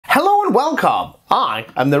and welcome. I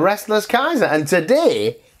am the Restless Kaiser, and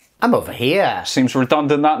today I'm over here. Seems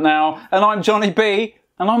redundant that now. And I'm Johnny B,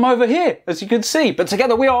 and I'm over here, as you can see. But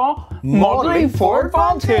together we are Modelling for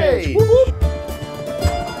Advantage. Whoop, whoop.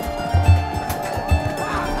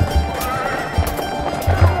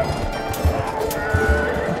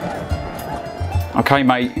 Okay,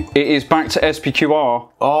 mate, it is back to SPQR.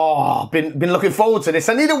 Oh, been looking forward to this.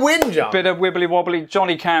 I need a win, John. Bit of wibbly wobbly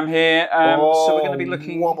Johnny Cam here. So we're going to be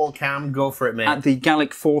looking wobble cam, go for it, mate. at the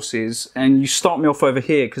Gallic forces, and you start me off over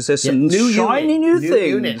here because there's some shiny new things.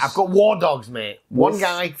 Unit. I've got war dogs, mate. One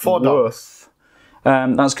guy, 4 dogs.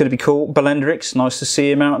 That's going to be cool. Belendrix, nice to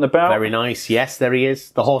see him out and about. Very nice. Yes, there he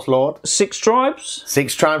is, the horse lord. 6 tribes.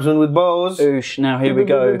 6 tribesmen with bows. Oosh, now here we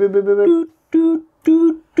go.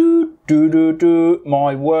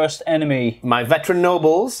 My worst enemy. My veteran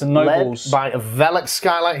nobles. The nobles. Led by a Velix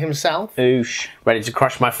Skylight himself. Oosh. Ready to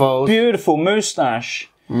crush my foes. Beautiful moustache.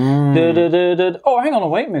 Oh, hang on,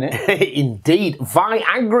 wait a minute. Indeed.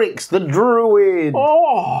 Viagrix, the druid.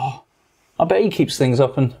 Oh, I bet he keeps things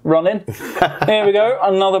up and running. Here we go,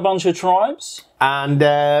 another bunch of tribes.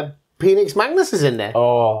 And Phoenix Magnus is in there.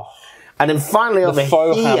 Oh. And then finally over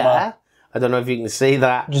faux here, hammer. I don't know if you can see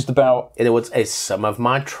that. Just about. In other words, it's some of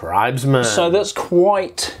my tribesmen. So that's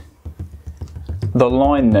quite the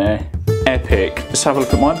line there. Epic. Let's have a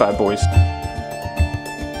look at my bad boys.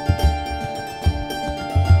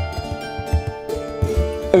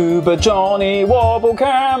 Uber Johnny Wobble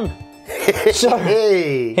Cam. So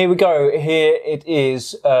here we go. Here it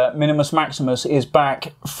is. Minimus Maximus is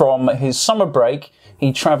back from his summer break.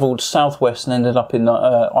 He travelled southwest and ended up in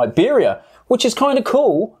Iberia, which is kind of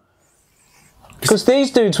cool. Because these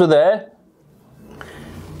dudes were there.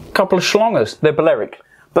 A couple of schlongers. They're Balearic.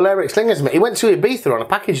 Balearic slingers, mate. He went to Ibiza on a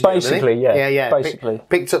package deal, Basically, didn't he? yeah. Yeah. Basically.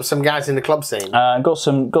 Picked up some guys in the club scene. Got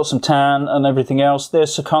some tan and everything else.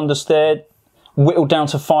 There's Secundus there. Whittled down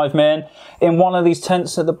to 5 men. In one of these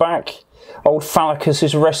tents at the back, old Phallicus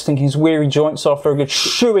is resting his weary joints after a good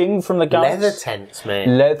shoeing from the Gauls. Leather tents, mate.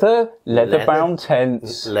 Leather-bound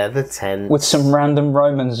tents. Leather tents. With some random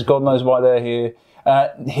Romans. God knows why they're here.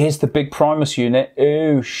 Here's the big Primus unit.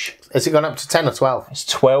 Oosh. Has it gone up to 10 or 12? It's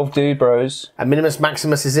 12 dude bros. And Minimus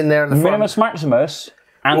Maximus is in there at the front. Minimus Maximus.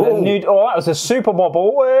 And the new... Oh, that was a super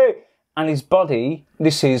wobble. Wait. And his buddy,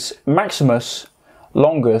 this is Maximus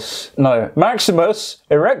Longus. No, Maximus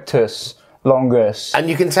Erectus Longus. And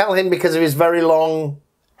you can tell him because of his very long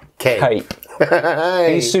cape.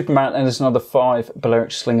 Hey. He's Superman, and there's another 5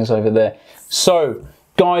 Balearic slingers over there. So,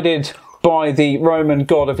 guided by the Roman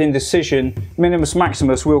god of indecision, Minimus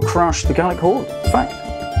Maximus will crush the Gallic horde. Fact.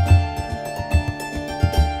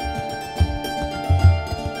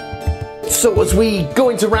 So as we go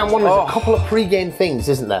into round 1, there's a couple of pre-game things,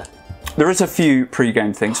 isn't there? There is a few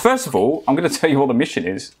pre-game things. First of all, I'm going to tell you what the mission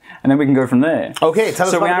is, and then we can go from there. Okay, tell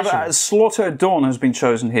us about the mission. So we have Slaughter at Dawn has been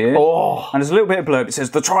chosen here. Oh. And there's a little bit of blurb. It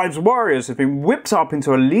says, the tribe's warriors have been whipped up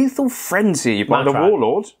into a lethal frenzy by the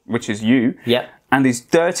warlord, which is you, and his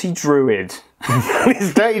dirty druid.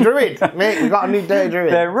 His dirty druid. Mate, we got a new dirty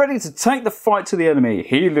druid. They're ready to take the fight to the enemy,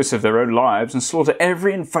 heedless of their own lives, and slaughter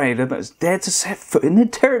every invader that has dared to set foot in their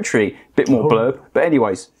territory. Bit more blurb. But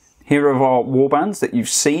anyways, here are our warbands that you've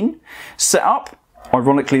seen. Set up,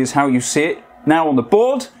 ironically, is how you see it. Now on the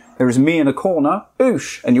board, there is me in a corner,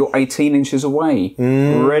 Oosh, and you're 18 inches away,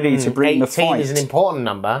 ready to bring the fight. 18 is an important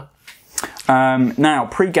number. Now,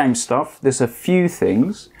 pre-game stuff, there's a few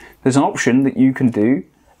things. There's an option that you can do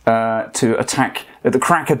to attack at the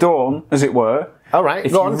crack of dawn, as it were. All right,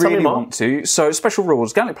 if you really want to. So, special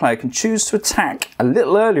rules. Gallic player can choose to attack a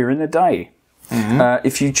little earlier in the day.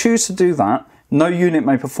 If you choose to do that, no unit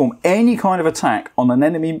may perform any kind of attack on an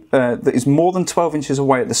enemy that is more than 12 inches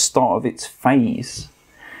away at the start of its phase.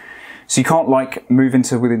 So you can't, like, move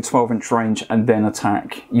into within 12-inch range and then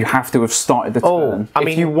attack. You have to have started the turn. I mean,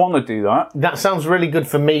 if you want to do that. That sounds really good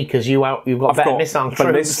for me, because you've got better missile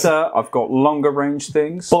troops. I've got longer range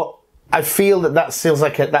things. But I feel that feels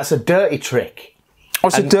like that's a dirty trick. Oh,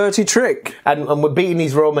 it's a dirty trick. And we're beating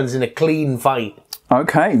these Romans in a clean fight.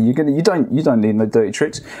 Okay, you don't need no dirty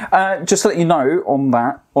tricks. Just to let you know on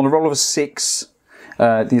that, on a roll of a 6,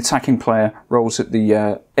 the attacking player rolls at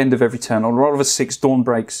the end of every turn. On a roll of a 6, dawn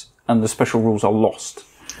breaks and the special rules are lost.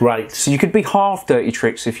 Right. So you could be half dirty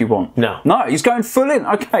tricks if you want. No. No, he's going full in.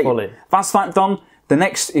 Okay. Full in. That's that done. The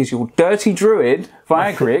next is your dirty druid,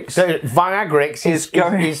 Viagrix. So Viagrix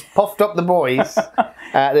he's puffed up the boys.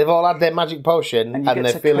 They've all had their magic potion and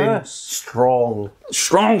they're feeling strong.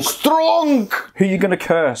 Strong! Strong! Who are you going to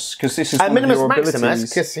curse? Because this is one Minimus of your Maximus, abilities.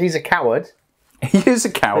 because he's a coward. He is a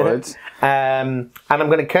coward. And I'm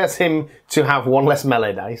going to curse him to have 1 less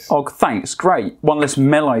melee dice. Oh, thanks. Great. 1 less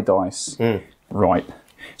melee dice. Right.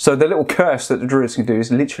 So the little curse that the druids can do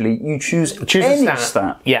is literally you choose any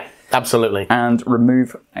stat. Yeah, absolutely. And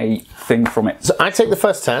remove a thing from it. So I take the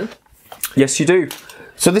first turn. Yes, you do.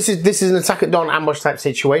 So this is an attack at dawn ambush type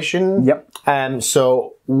situation. Yep.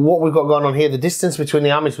 So what we've got going on here, the distance between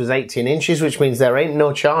the armies was 18 inches, which means there ain't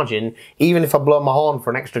no charging. Even if I blow my horn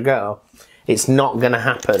for an extra go, it's not going to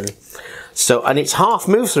happen. So, and it's half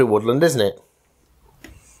move through woodland, isn't it?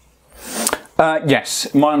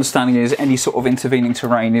 Yes, my understanding is any sort of intervening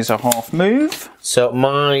terrain is a half move. So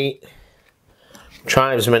my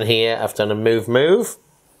tribesmen here have done a move.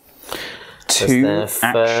 2 first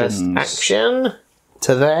actions. Action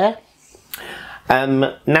to there.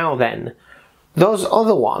 Now then, those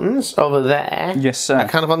other ones over there yes, sir. are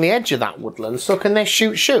kind of on the edge of that woodland, so can they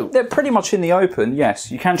shoot? They're pretty much in the open,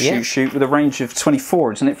 yes. You can shoot with a range of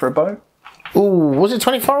 24, isn't it, for a bow? Ooh, was it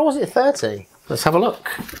 24 or was it 30? Let's have a look.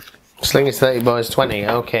 Sling is 30, bow is 20,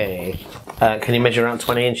 okay. Can you measure out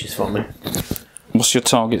 20 inches for me? What's your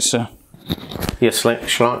target, sir? Your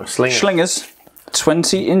slinger. Slingers,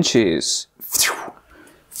 20 inches.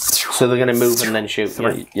 So they're going to move and then shoot.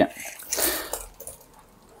 3, yeah.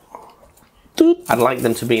 I'd like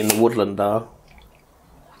them to be in the woodland, though.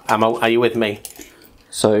 Are you with me?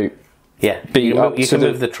 So, yeah, you can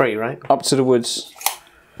move the tree, right? Up to the woods.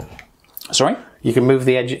 Sorry? You can move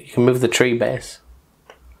the edge. You can move the tree base.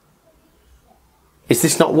 Is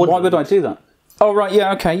this not woodland? Why would I do that? Oh, right,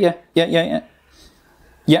 yeah, okay, yeah.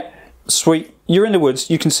 Yeah, sweet. You're in the woods,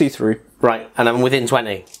 you can see through. Right, and I'm within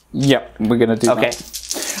 20. Yep, we're going to do that.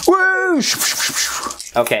 Woo!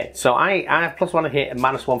 Okay, so I have +1 to hit and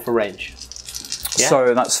 -1 for range. Yeah?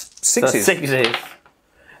 So that's 6s. So 6s.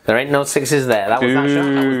 There ain't no 6s there. That was that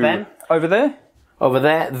shot. That was them. Over there? Over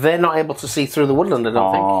there. They're not able to see through the woodland, I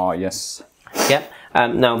don't think. Oh, yes. Yep.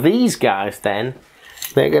 Now these guys then,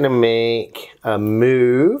 they're going to make a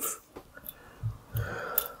move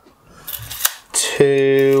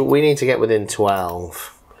to... We need to get within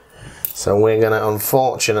 12. So we're going to,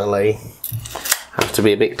 unfortunately, have to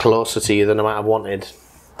be a bit closer to you than I might have wanted.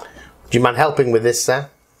 Do you mind helping with this, sir?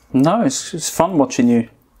 No, it's fun watching you.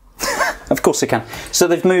 Of course I can. So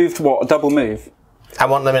they've moved, what, a double move? I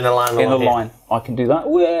want them in a line. In a line. I can do that.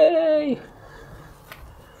 Way!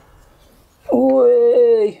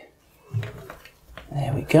 Way!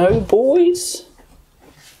 There we go, boys.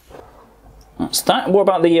 That's that. What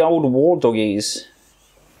about the old war doggies?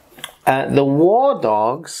 The war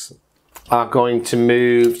dogs are going to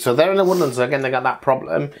move. So they're in the woodlands again. They got that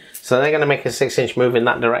problem. So they're going to make a 6-inch move in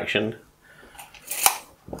that direction.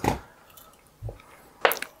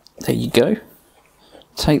 There you go.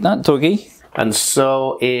 Take that, doggy. And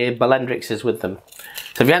so Belendrix is with them.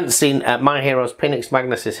 So if you haven't seen my heroes, Pinix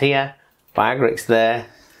Magnus is here, Viagrix there,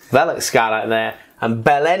 Velix Scarlet there, and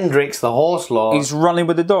Belendrix, the horse lord. He's running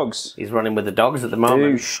with the dogs. He's running with the dogs at the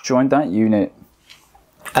moment. Douche, joined that unit.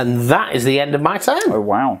 And that is the end of my turn. Oh,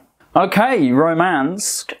 wow. Okay,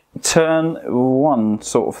 romance, turn 1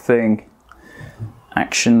 sort of thing.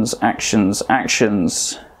 Actions, actions,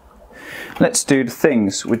 actions. Let's do the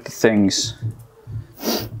things with the things.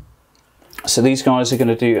 So these guys are going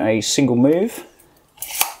to do a single move.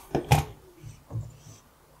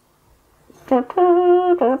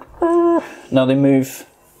 Now they move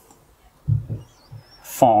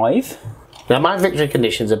 5. Now my victory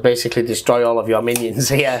conditions are basically destroy all of your minions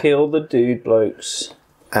here. Kill the dude blokes.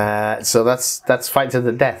 So that's fight to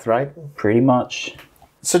the death, right? Pretty much.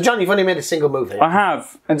 So John, you've only made a single move here. I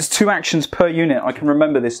have, and it's 2 actions per unit. I can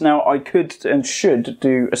remember this. Now I could and should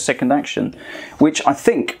do a second action, which I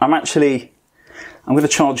think I'm going to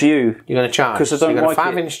charge you. You're going to charge? Because I don't so you've got like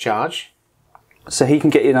a 5-inch charge. So he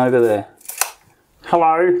can get in over there.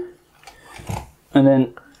 Hello. And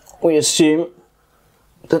then we assume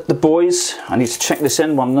that the boys... I need to check this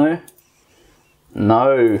end one though.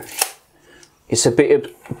 No. It's a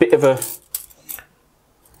bit of a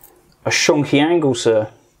shonky angle, sir.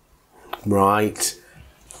 Right.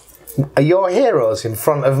 Are your heroes in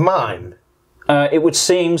front of mine? It would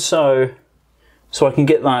seem so. So I can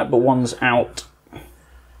get that, but one's out.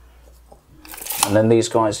 And then these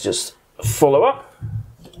guys just follow up.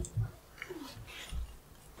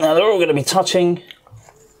 Now they're all going to be touching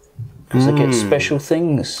because they get special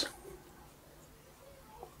things.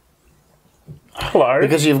 Hello.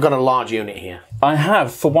 Because you've got a large unit here. I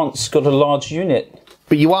have, for once, got a large unit.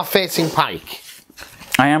 But you are facing pike.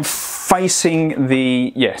 I am facing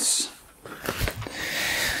the... yes.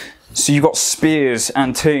 So you've got spears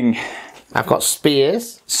and ting. I've got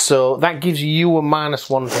spears, so that gives you a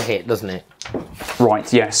 -1 to hit, doesn't it?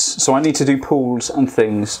 Right, yes. So I need to do pools and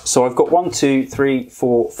things. So I've got 1, 2, 3,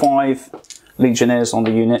 4, 5 Legionnaires on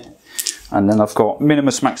the unit. And then I've got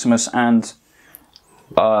Minimus, Maximus, and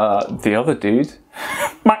the other dude,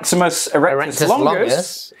 Maximus Erectus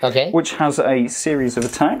Longus, okay, which has a series of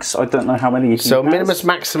attacks. I don't know how many. So Minimus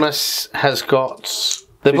Maximus has got.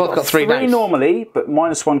 They've both got 3 dice. Normally, but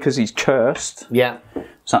 -1 because he's cursed. Yeah.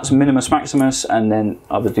 So that's Minimus Maximus, and then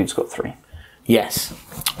other dude's got 3. Yes.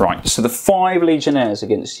 Right. So the 5 Legionnaires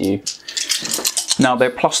against you. Now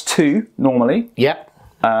they're +2 normally. Yep.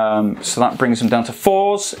 So that brings them down to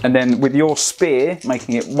 4s, and then with your spear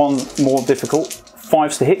making it 1 more difficult,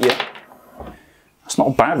 5s to hit you. That's not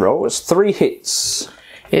a bad roll. It's 3 hits.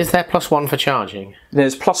 Is there +1 for charging?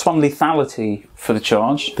 There's +1 lethality for the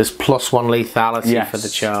charge. There's +1 lethality for the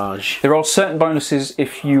charge. There are certain bonuses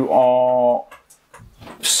if you are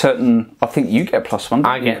certain. I think you get +1.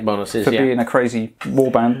 I get bonuses for being a crazy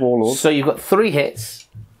warband warlord. So you've got 3 hits,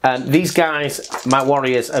 and these guys, my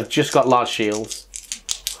warriors, have just got large shields.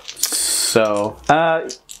 So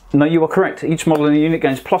no, you are correct. Each model in the unit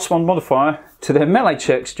gains +1 modifier to their melee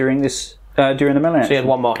checks during this during the melee action. So you had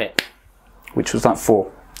 1 more hit. Which was that 4?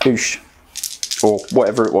 Oosh. Or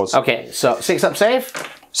whatever it was. Okay, so 6 up save.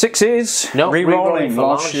 6 is no re-rolling for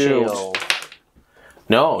large shield.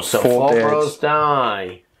 No, so 4 bros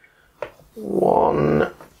die.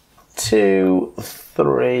 1, 2,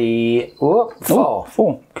 3, 4. Oh,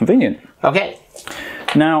 4. Convenient. Okay.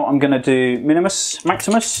 Now I'm going to do Minimus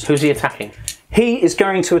Maximus. Who's he attacking? He is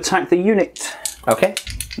going to attack the unit. Okay.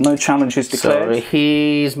 No challenges declared. So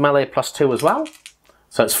he's melee +2 as well.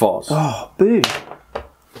 So it's 4s. Oh, boo.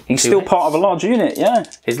 He's still part of a large unit, yeah.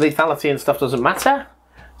 His lethality and stuff doesn't matter.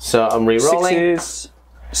 So I'm re-rolling.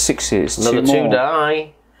 6s. Another 2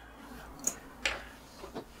 die.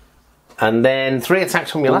 And then 3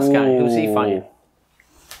 attacks from your last guy. Who's he fighting?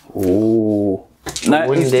 Ooh.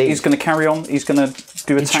 No, he's going to carry on. He's going to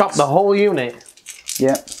do attacks. Chop the whole unit.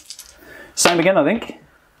 Yeah. Same again, I think.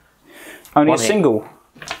 Only 1 a single.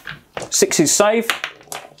 6s save.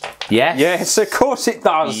 Yes. Yes, of course it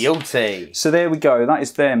does. Guilty. So there we go. That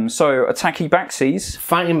is them. So attacky backsies.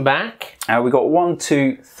 Fighting back. We got 1,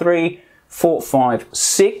 2, 3, 4, 5,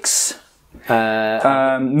 6.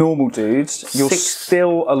 Normal dudes. You're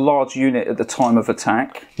still a large unit at the time of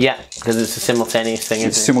attack. Yeah, because it's a simultaneous thing.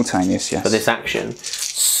 It's simultaneous, yes. For this action.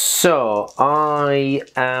 So I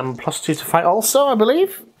am +2 to fight also, I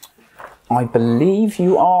believe. I believe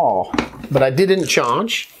you are. But I didn't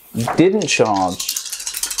charge. You didn't charge.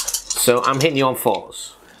 So I'm hitting you on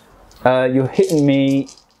 4s. You're hitting me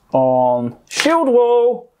on shield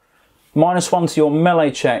wall. -1 to your melee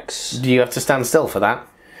checks. Do you have to stand still for that?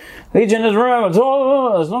 Legion is around.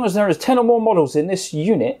 As long as there is 10 or more models in this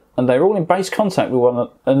unit, and they're all in base contact with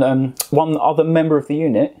one other member of the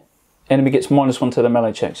unit, enemy gets -1 to the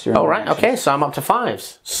melee checks. Oh, right. Okay, so I'm up to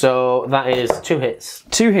 5s. So that is 2 hits.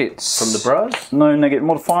 2 hits. From the bros? No negative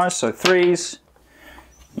modifiers, so 3s.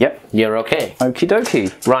 Yep. You're okay. Okie dokie.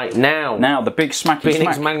 Right, now. Now, the big smacky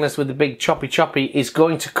Phoenix smack. Magnus with the big choppy is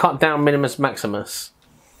going to cut down Minimus Maximus.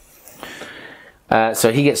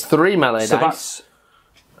 So he gets 3 melee dice. That's...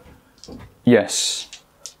 Yes.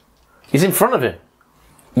 He's in front of him.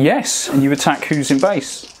 Yes, and you attack who's in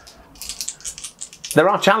base. There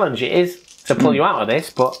are challenges to pull you out of this,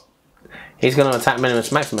 but he's going to attack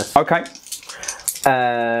Minimus Maximus. Okay.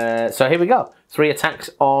 So here we go. 3 attacks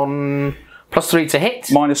on +3 to hit.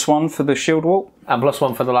 -1 for the shield wall. And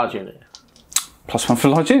 +1 for the large unit. +1 for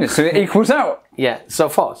large unit, so it equals out. Yeah, so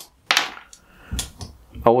 4s.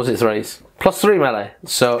 Or was it 3s? +3 melee.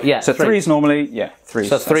 So yeah. So 3s normally, yeah, 3s.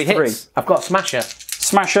 So 3 hits. I've got Smasher.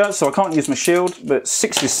 Smasher, so I can't use my shield, but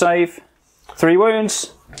 6 is save. 3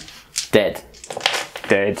 wounds. Dead.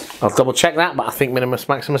 Dead. I'll double check that, but I think Minimus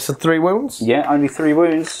Maximus had 3 wounds. Yeah, only 3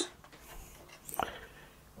 wounds.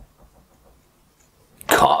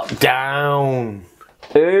 Cut down.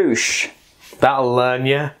 Oosh. That'll learn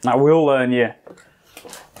you. That will learn you.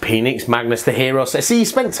 Phoenix Magnus, the hero. See, he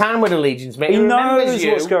spent time with the Legions, mate. He knows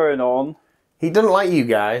what's going on. He doesn't like you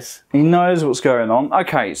guys. He knows what's going on.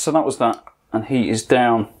 Okay, so that was that. And he is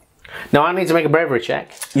down. Now I need to make a bravery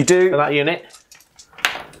check. You do? For that unit.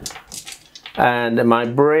 And my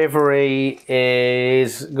bravery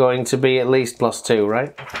is going to be at least +2,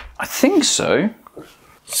 right? I think so.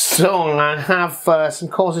 So I have some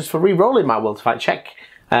causes for re-rolling my will to fight check.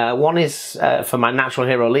 One is for my natural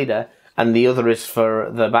hero leader, and the other is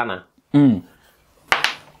for the banner. And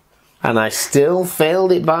I still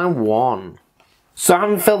failed it by 1. So I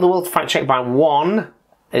haven't failed the will to fight check by 1.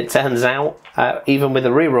 It turns out, even with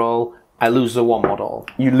a re-roll, I lose the 1 model.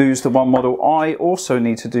 You lose the 1 model. I also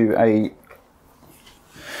need to do a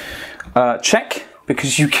Check,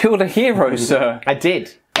 because you killed a hero, sir. I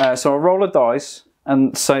did. So I'll roll a dice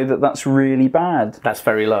and say that that's really bad. That's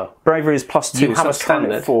very low. Bravery is +2. You have a that's currently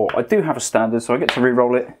standard. 4. I do have a standard, so I get to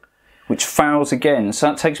re-roll it, which fails again. So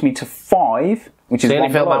that takes me to 5, which is So you only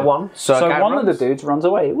one failed by below. 1. So one of the dudes runs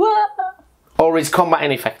away. What? Or is combat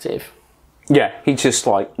ineffective? Yeah, he's just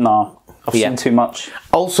like, nah, I've seen too much.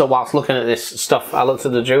 Also, whilst looking at this stuff, I looked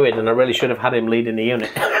at the druid and I really should have had him leading the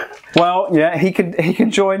unit. Well, yeah, he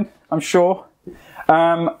can join, I'm sure.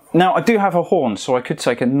 Now, I do have a horn, so I could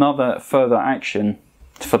take another further action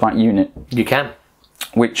for that unit. You can.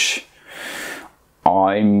 Which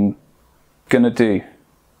I'm going to do.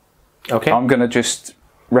 Okay. I'm going to just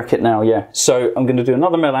wreck it now, yeah. So I'm going to do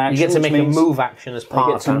another melee action. You get to make a move action as part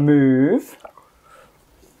I get to move.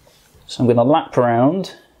 So I'm going to lap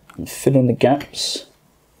around and fill in the gaps.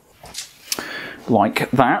 Like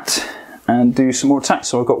that. And do some more attacks.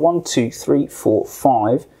 So I've got 1, 2, 3, 4,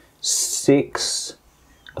 5, 6.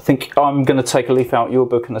 I think I'm going to take a leaf out your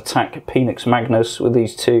book and attack Penix Magnus with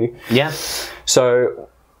these 2. Yeah. So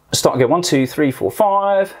start again. 1, 2, 3, 4,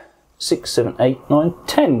 5, 6, 7, 8, 9,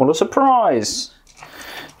 10. What a surprise!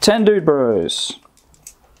 10 dude bros.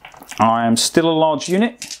 I am still a large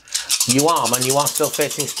unit. You are, man. You are still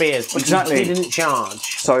facing spears, but Exactly. you didn't charge.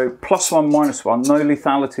 So +1, -1. No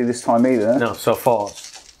lethality this time either. No, so 4s.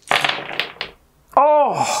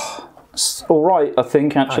 Oh! It's alright, I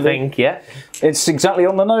think, actually. I think, yeah. It's exactly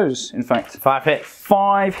on the nose, in fact. 5 hits.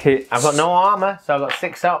 5 hits. I've got no armour, so I've got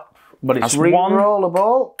 6 up. But it's That's 1.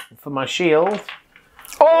 re-rollable for my shield.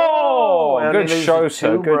 Oh! I Good only lose show, to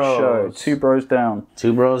sir. two Good bros. show. 2 bros down.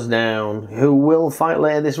 2 bros down. Who will fight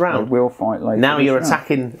later this round? We'll fight later. Now this you're round.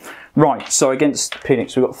 attacking. Right, so against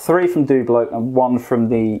Penix, we've got 3 from Dude Bloke and 1 from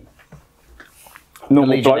the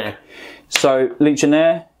normal Legionnaire. bloke. So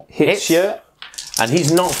Legionnaire hits you. And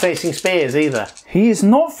he's not facing spears either. He is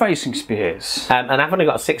not facing spears. And I've only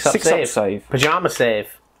got a 6 up 6 up save. save. Pyjama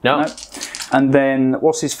save. No. No. And then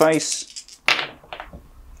what's his face?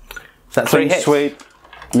 Is that 3 hits? Sweet.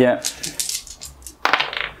 Yeah.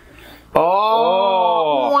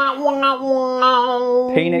 Oh!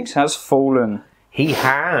 Penix has fallen. He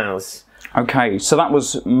has. Okay, so that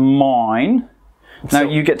was mine. Now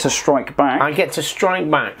you get to strike back. I get to strike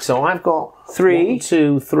back, so I've got 3, 1,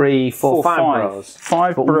 2, 3, 4, 5 bros.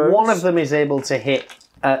 5 But bros. one of them is able to hit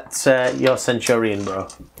at your Centurion bro.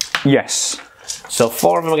 Yes. So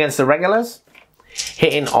 4 of them against the regulars,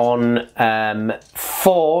 hitting on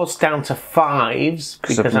 4s down to 5s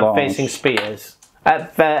because I'm large. facing spears.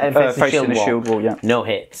 Facing Facing the shield wall, yeah. No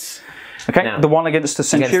hits. Okay, Now, the one against the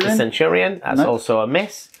Centurion. Against the Centurion, that's also a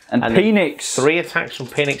miss. And Penix. 3 attacks from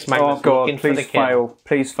Penix Magnus. Oh god, looking for the please kill. fail.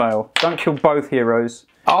 Please fail. Don't kill both heroes.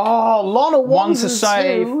 Oh, a lot of 1 ones to and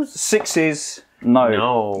save, 2s. 6s. No.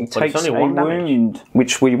 No, He but it's takes only a 1 damage. wound,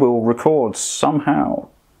 which we will record somehow.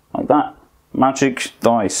 Like that. Magic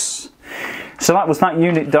dice. So that was that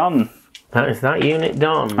unit done. That is that unit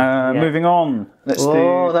done. Yeah. Moving on.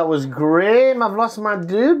 Oh, that was grim. I've lost my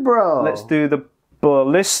dude, bro. Let's do the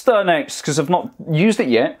ballista next, because I've not used it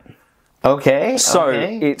yet. Okay. So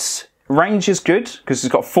okay. its range is good, because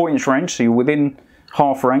it's got 4-inch range, so you're within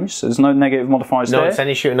half range, so there's no negative modifiers No, there. it's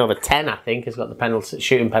only shooting over 10, I think, has got the penalty,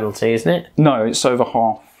 shooting penalty, isn't it? No, it's over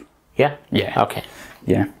half. Yeah? Yeah. Okay.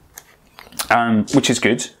 Yeah. Which is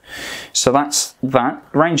good. So that's that.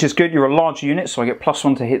 Range is good. You're a large unit, so I get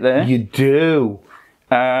 +1 to hit there. You do.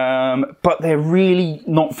 But they're really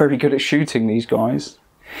not very good at shooting, these guys.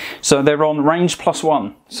 So they're on range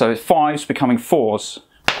 +1. So 5s becoming 4s.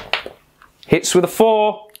 Hits with a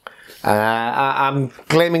 4. I'm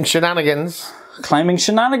claiming shenanigans. Claiming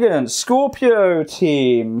shenanigans. Scorpio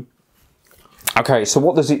team. Okay, so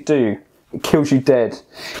what does it do? It kills you dead.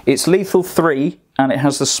 It's lethal 3, and it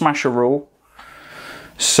has the smasher rule.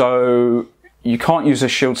 So you can't use a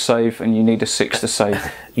shield save, and you need a 6 to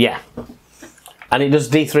save. Yeah. And it does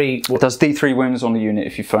D3. It does D3 wounds on the unit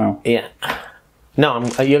if you fail. Yeah. No,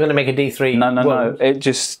 you're going to make a D3. No. It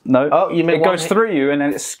just no. Oh, you make it one goes hit. through you, and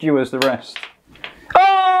then it skewers the rest.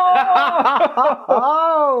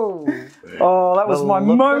 Oh! Oh, that was my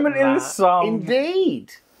Look moment at in the that. sun.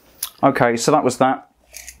 Indeed. Okay, so that was that.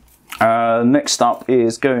 Next up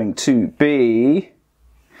is going to be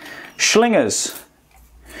Schlingers.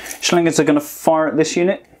 Schlingers are going to fire at this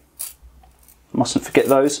unit. Mustn't forget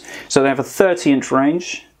those. So they have a 30-inch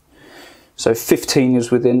range. So 15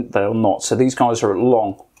 is within. They're not. So these guys are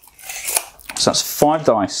long. So that's 5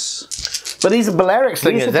 dice. But these are Balearic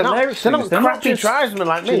slingers. are They're Balearic not slingers. They're not crappy just tribesmen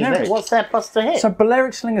like me. generic. What's their plus to hit? So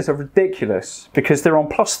Balearic Slingers are ridiculous because they're on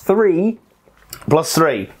 +3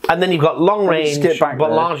 +3. And then you've got long range, skip back but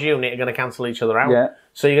there. large unit are going to cancel each other out. Yeah.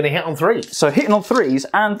 So you're going to hit on 3s. So hitting on 3s,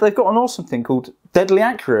 and they've got an awesome thing called Deadly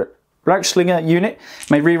Accurate. Roach Slinger unit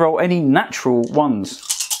may reroll any natural ones.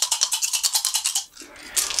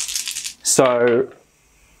 So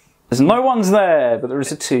there's no ones there, but there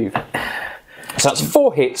is a 2. So that's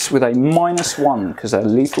 4 hits with a -1 because they're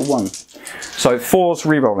lethal 1. So 4's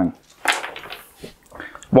rerolling.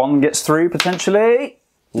 1 gets through potentially.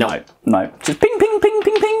 No. Just ping, ping, ping,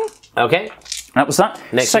 ping, ping. Okay. That was that.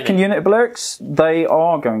 Next Second unit of Balearics, they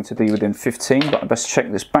are going to be within 15, but I best check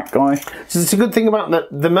this back guy. So it's a good thing about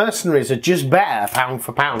the mercenaries are just better pound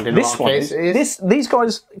for pound in This a lot one, of cases. these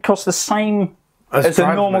guys cost the same as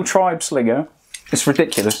the normal tribe slinger. It's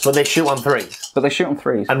ridiculous. But they shoot on 3s. But they shoot on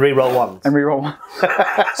 3s. And reroll 1s. And reroll 1.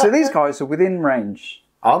 So these guys are within range.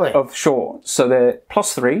 Are they? Of short. So they're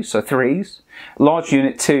 +3, so 3s. Large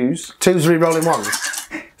unit 2s. 2s rerolling 1s.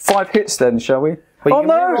 5 hits then, shall we? Well, oh you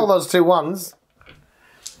no! can reroll those 2 1s.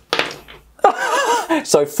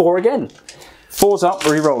 So 4 again. 4's up,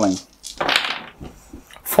 rerolling.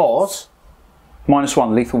 4s?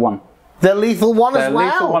 -1, lethal 1. They're lethal 1 as well?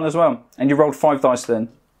 They're lethal 1 as well. And you rolled 5 dice then.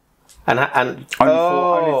 And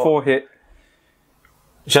Only 4 hit.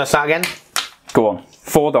 Shall I start again? Go on.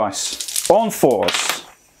 4 dice. On 4s.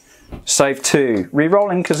 Save 2.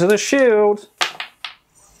 Rerolling because of the shield.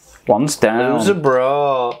 1's down. Loser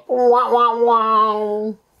bro. Wow, wow,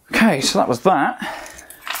 wow. Okay, so that was that.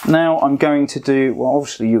 Now I'm going to do, well,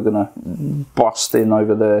 obviously you're going to bust in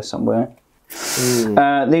over there somewhere.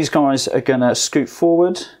 These guys are going to scoot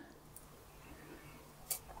forward.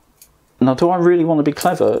 Now, do I really want to be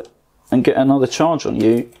clever and get another charge on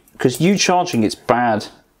you? Because you charging it's bad.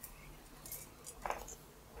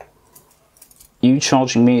 You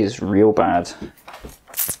charging me is real bad.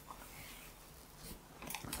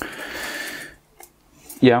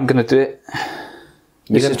 Yeah, I'm going to do it.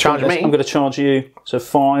 You're going to charge me? I'm going to charge you. So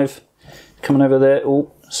 5. Coming over there.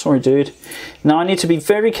 Oh, sorry, dude. Now I need to be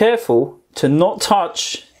very careful to not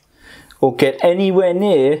touch or get anywhere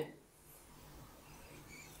near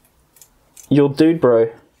your dude, bro.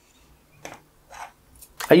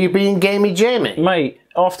 Are you being gamey Jamie? Mate,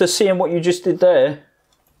 after seeing what you just did there,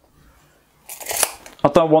 I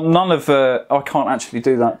don't want none of... I can't actually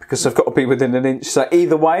do that because I've got to be within an inch. So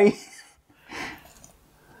either way,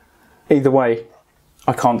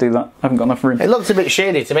 I can't do that. I haven't got enough room. It looks a bit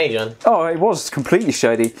shady to me, John. Oh, it was completely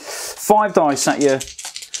shady. 5 dice at you.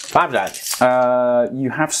 5 dice. You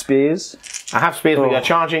have spears. I have spears, but you're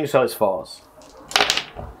charging, so it's 4s.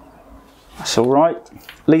 That's all right.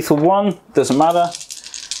 Lethal 1, doesn't matter.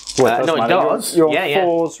 Well, no, it does. You're on Yeah.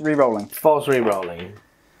 4s re-rolling. 4s re-rolling.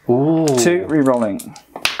 Ooh. 2 re-rolling.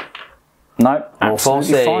 No,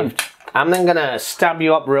 absolutely fine. I'm then going to stab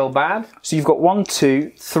you up real bad. So you've got 1,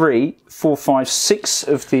 2, 3, 4, 5, 6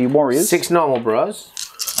 of the warriors. 6 normal bros.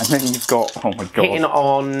 And then you've got, oh my god. Hitting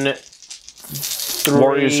on 3s.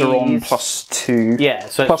 Warriors are on +2. Yeah.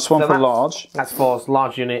 So +1 for large. That's 4s.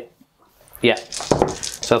 Large unit. Yeah.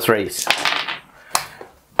 So 3s.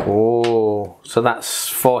 Oh. So that's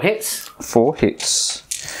 4 hits. 4 hits.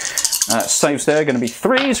 Saves there are going to be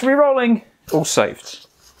 3s re-rolling. All saved.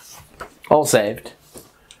 All saved.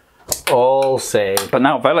 All saved. But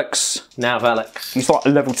now Velix. Now Velix. He's like a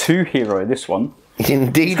level 2 hero, this one.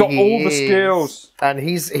 Indeed, he's got all the skills. And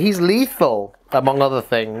he's lethal, among other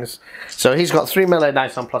things. So he's got 3 melee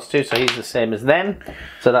dice on +2, so he's the same as them.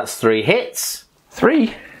 So that's 3 hits.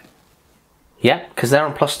 3? Yeah, because they're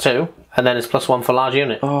on +2, and then it's +1 for large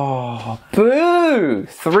unit. Oh, boo!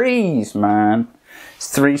 3s, man.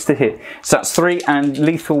 It's 3s to hit. So that's 3 and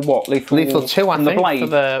lethal what? Lethal 2, I think, the blade. for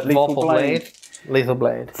the lethal Vorpal blade. Lethal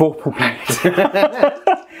blade. Vorpal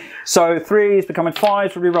blade. So 3s becoming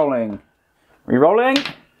 5s, re-rolling. Re-rolling.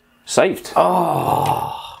 Saved.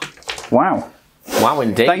 Oh. Wow. Wow,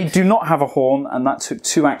 indeed. They do not have a horn, and that took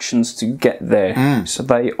 2 actions to get there. So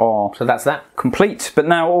they are So that's that. complete. But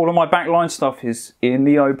now all of my backline stuff is in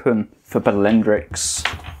the open for Belendrix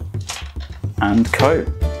and co.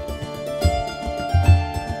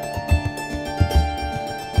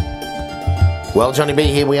 Well, Johnny B,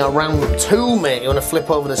 here we are, round 2, mate. You want to flip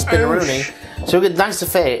over the spinneroonie? So we get Dice of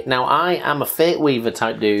Fate. Now, I am a Fate Weaver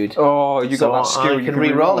type dude. Oh, you got that skill. I can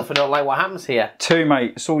re-roll if I don't like what happens here. 2,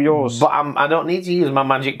 mate. It's all yours. But I don't need to use my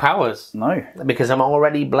magic powers. No. Because I'm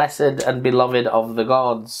already blessed and beloved of the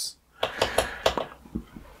gods.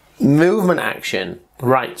 Movement action.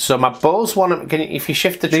 Right, so my bows want to... if you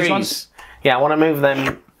shift the trees... ones? Yeah, I want to move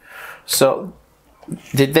them. So...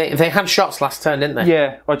 Did they had shots last turn, didn't they?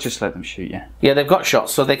 Yeah, I just let them shoot, yeah. Yeah, they've got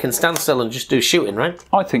shots, so they can stand still and just do shooting, right?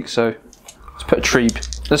 I think so. Let's put a tree.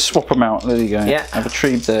 Let's swap them out. There you go. Yeah. Have a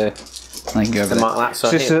tree there. There you go. Mark that. So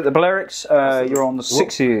this is at the Balearics. You're on the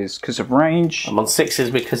 6s because of range. I'm on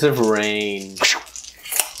 6s because of range.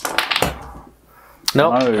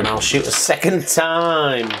 Nope. No. And I'll shoot a second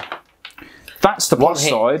time. That's the plus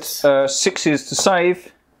side. 6s to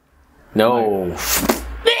save. No.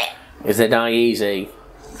 Is they die easy?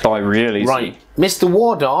 Die real easy. Right. Mr.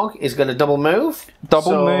 War Dog is going to double move.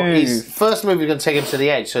 Double move. His first move is going to take him to the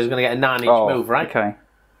edge, so he's going to get a 9-inch move, right? Okay.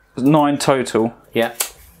 9 total. Yeah.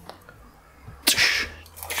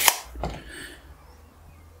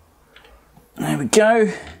 There we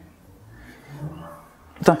go.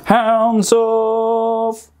 The Hounds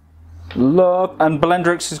of Love. And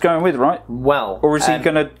Belendrix is going with, right? Well. Or is he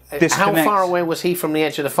going to disconnect? How far away was he from the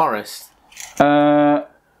edge of the forest?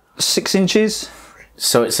 6 inches.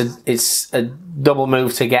 So it's a double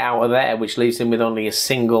move to get out of there, which leaves him with only a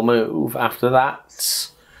single move after that.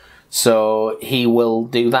 So he will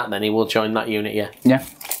do that then. He will join that unit, yeah. Yeah.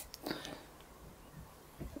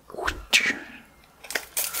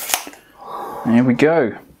 There we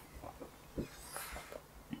go.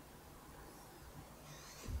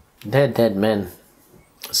 They're dead men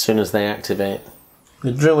as soon as they activate.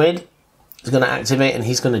 The Druid is going to activate and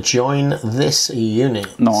he's going to join this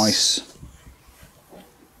unit. Nice.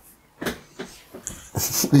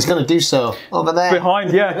 He's going to do so over there.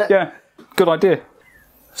 Behind, yeah, yeah. Good idea.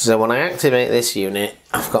 So when I activate this unit,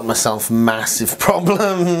 I've got myself massive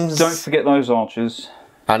problems. Don't forget those archers.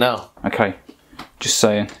 I know. Okay, just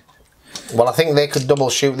saying. Well, I think they could double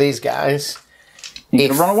shoot these guys. You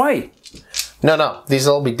can run away. No, no. These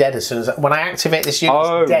will all be dead as soon as... When I activate this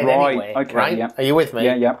unit, it's dead anyway. Okay, right? Yeah. Are you with me?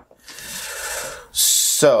 Yeah, yeah.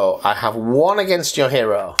 So, I have 1 against your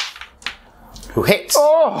hero. Who hits.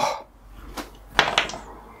 Oh!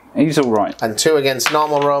 He's alright. And 2 against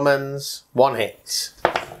normal Romans. 1 hits.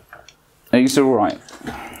 He's alright.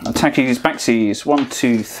 Attacking his backsies. 1,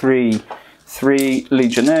 2, 3. 3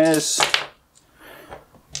 Legionnaires.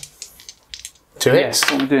 2 hits.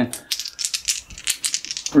 What are we doing?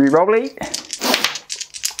 Re-rolly.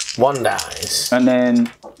 1 dies. And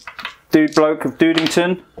then Dude Bloke of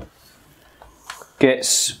Dudington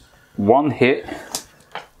gets 1 hit.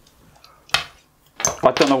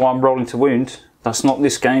 I don't know why I'm rolling to wound. That's not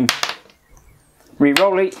this game.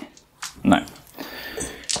 Re-rolly. No.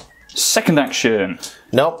 Second action.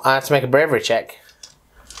 Nope, I have to make a bravery check.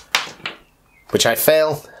 Which I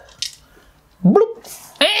fail. Bloop.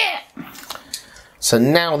 So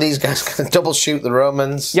now these guys can double shoot the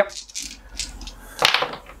Romans. Yep.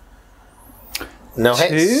 No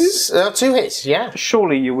hits. 2 hits, yeah.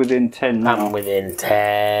 Surely you're within 10 now. I'm within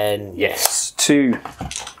 10. Yes. 2.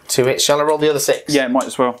 2 hits. Shall I roll the other 6? Yeah, might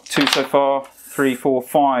as well. 2 so far. 3, 4,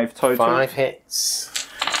 5 total. 5 hits.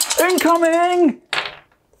 Incoming!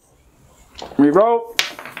 Reroll.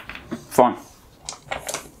 Fine.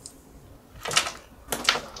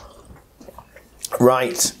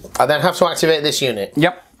 Right. I then have to activate this unit.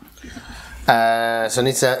 Yep. So I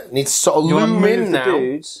need to sort of loom in now.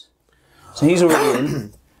 Dudes. So he's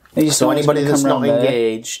already in. So anybody that's not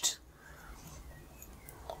engaged.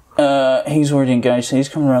 He's already engaged, so he's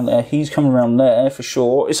coming around there. He's coming around there for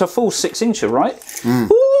sure. It's a full 6-incher, right? Mm.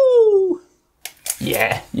 Woo!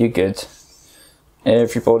 Yeah, you're good.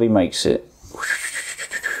 Everybody makes it.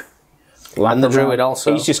 And the Druid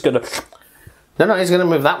also. He's just gonna... No, he's going to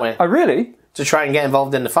move that way. Oh, really? To try and get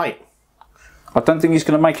involved in the fight. I don't think he's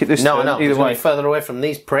going to make it this turn. No, either way. Further away from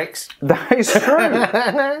these pricks. That is true.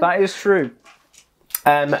 That is true.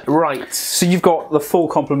 Right. So you've got the full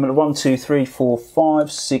complement of 1, 2, 3, 4,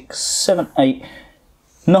 5, 6, 7, 8,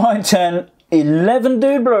 9, 10, 11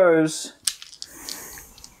 dude bros.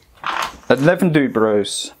 11 dude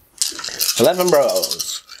bros. 11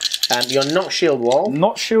 bros. You're not shield wall.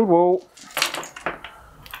 Not shield wall.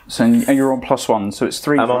 So you're on +1, so it's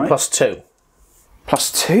 3. I'm on right? +2.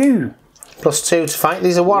 +2. +2 to fight.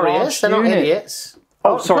 These are warriors. Large They're not unit. idiots.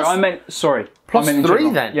 Oh, sorry. I meant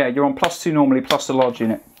 +3 then. Yeah, you're on +2 normally, plus the large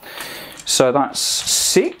unit. So that's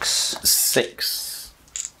 6. 6.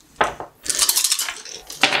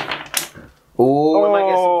 Ooh, we might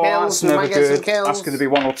get some kills. That's never good. That's going to be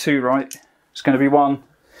 1 or 2, right? It's going to be 1.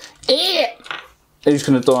 Who's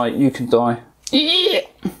going to die? You can die.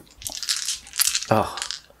 Oh.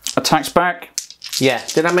 Attacks back. Yeah.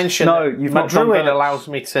 Did I mention? No, you've my not done Druid that. allows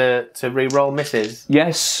me to re-roll misses.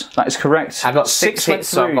 Yes, that is correct. I got 6 hits,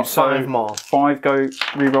 so I've got 5 more. 5 go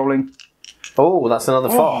re-rolling. Oh, that's another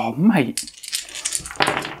 4. Oh, mate.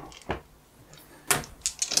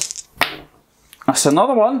 That's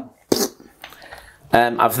another one.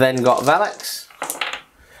 I've then got Velex,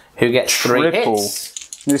 who gets 3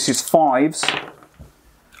 hits. This is 5s.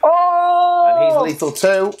 Oh! And he's lethal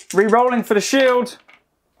too. Re-rolling for the shield.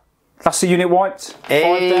 That's the unit wiped. 5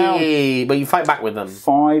 down. Hey, but you fight back with them.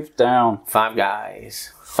 5 down. 5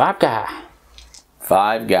 guys. 5 guys.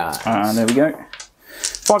 5 guys. And there we go.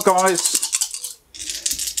 5 guys.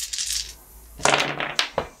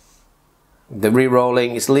 The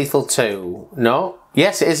re-rolling is lethal 2. No?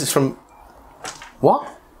 Yes, it is. It's from...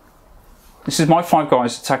 What? This is my 5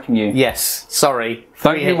 guys attacking you. Yes. Sorry.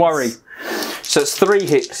 Don't you worry. So it's 3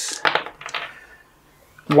 hits.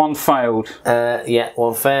 1 failed. Yeah,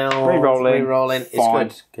 1 failed. Re-rolling. Re-rolling. It's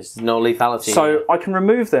good because there's no lethality. So I can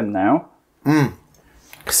remove them now.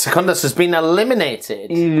 Secundus has been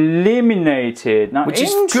eliminated. Eliminated. Now, Which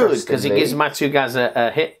is good because it gives my 2 guys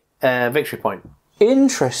a hit victory point.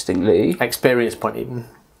 Interestingly. Experience point even.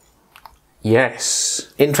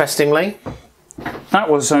 Yes. Interestingly. That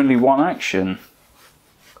was only 1 action.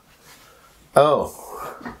 Oh.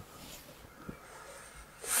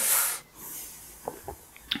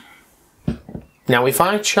 Now, if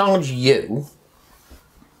I charge you...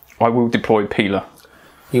 I will deploy Peeler.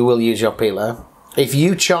 You will use your Peeler. If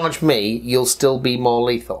you charge me, you'll still be more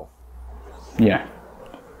lethal. Yeah.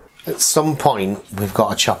 At some point, we've got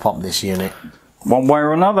to chop up this unit. One way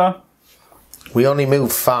or another. We only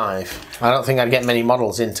move 5. I don't think I'd get many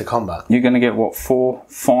models into combat. You're going to get, what, 4,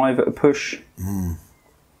 5 at a push?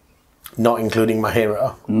 Not including my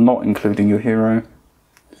hero. Not including your hero.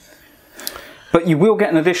 But you will get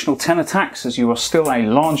an additional 10 attacks as you are still a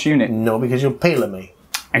large unit. No, because you'll Peeler me.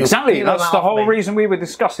 Exactly, that's the whole reason we were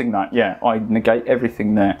discussing that. Yeah, I negate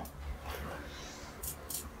everything there.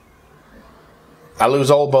 I lose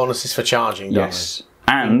all bonuses for charging, don't Yes,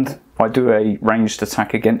 and I do a ranged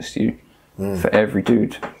attack against you for every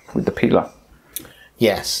dude with the Peeler.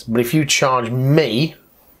 Yes, but if you charge me,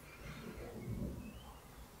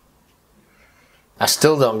 I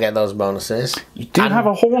still don't get those bonuses. You do have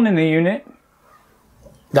a horn in the unit.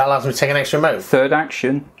 That allows me to take an extra move. 3rd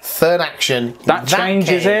action. 3rd action. That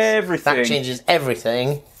changes everything. That changes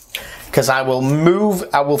everything. Because I will move,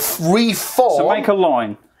 I will reform. So make a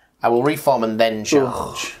line. I will reform and then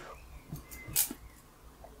charge.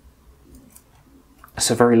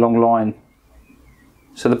 That's a very long line.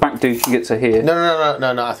 So the back dude can get to here.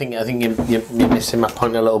 No. I think you're missing my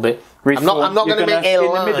point a little bit. Reform. I'm not going to make a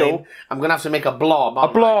line. The middle. I'm going to have to make a blob. A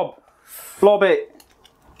blob. Blob it.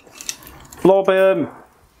 Blob him.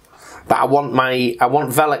 But I want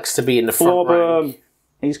Velix to be in the front rank.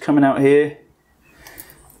 He's coming out here,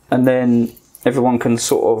 and then everyone can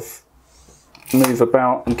sort of move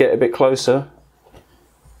about and get a bit closer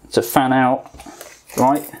to fan out,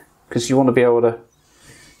 right? Because you want to be able to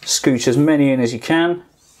scooch as many in as you can.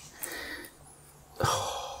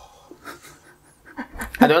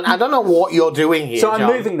 I don't know what you're doing here. So I'm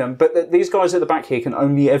John. moving them, but these guys at the back here can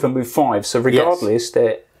only ever move 5. So regardless,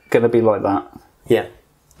 they're going to be like that. Yeah.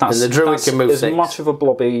 And the druid can move 6. As much of a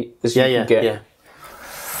blobby as you can get. Yeah.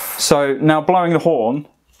 So now blowing the horn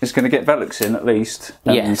is going to get Velix in at least.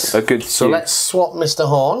 And yes. a good. So let's swap Mr.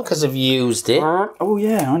 Horn because I've used it. Oh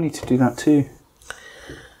yeah, I need to do that too.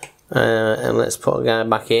 And let's put a guy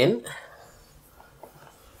back in.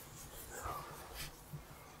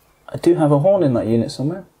 I do have a horn in that unit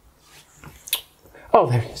somewhere. Oh,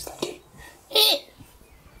 there he is. Thank you.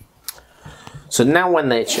 So now when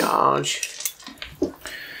they charge.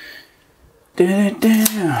 We're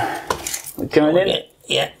going in.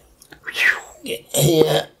 Yeah.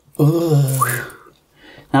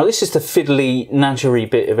 Now this is the fiddly, nadgery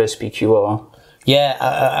bit of SPQR. Yeah,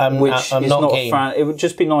 I'm which I'm is not not game. a fan. It would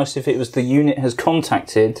just be nice if it was the unit has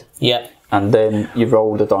contacted. Yeah. And then you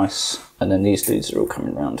roll the dice, and then these dudes are all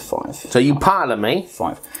coming round 5. So you pilot me.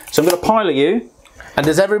 5. So I'm going to pilot you. And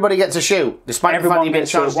does everybody get to shoot? Despite Everyone the fact you've been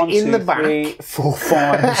charged in the back. 3, 4,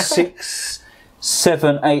 5, 6,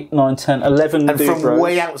 7, 8, 9, 10, 11 and from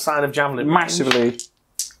way outside of javelin range. Massively.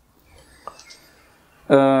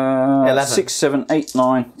 11. 6, 7, 8,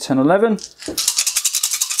 9, 10, 11.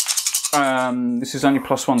 This is only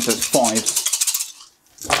 +1, so it's 5.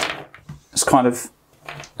 It's kind of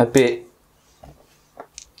a bit.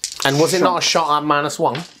 And was it not a shot at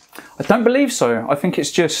 -1? I don't believe so. I think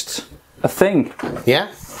it's just a thing. Yeah?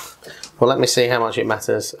 Well, let me see how much it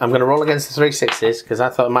matters. I'm going to roll against the 3 6s because I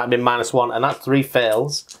thought it might have been -1, and that's 3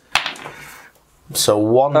 fails. So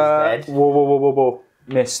 1's dead. Whoa.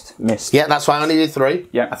 Missed. Yeah, that's why I only did 3.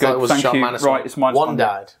 Yeah, I thought it was a shot -1. Right, it's -1. 1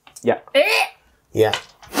 died. Yeah. Yeah.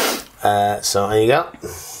 So there you go.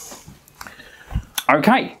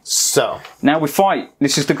 Okay. So. Now we fight.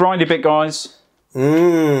 This is the grindy bit, guys.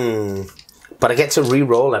 But I get to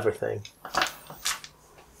re-roll everything.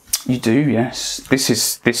 You do, yes. This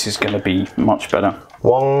is going to be much better.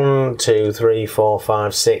 1, 2, 3, 4,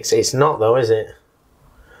 5, 6. It's not though, is it?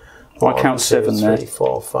 I count 7 there. 3,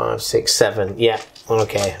 4, 5, 6, 7. Yeah,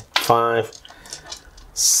 okay. 5,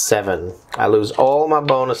 7. I lose all my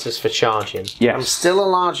bonuses for charging. Yes. I'm still a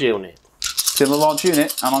large unit. Still a large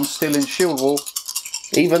unit, and I'm still in shield wall.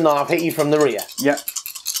 Even though I've hit you from the rear. Yep.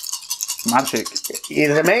 Magic.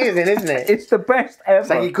 It's amazing, isn't it? It's the best ever. It's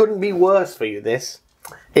like it couldn't be worse for you, this,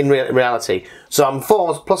 in reality. So I'm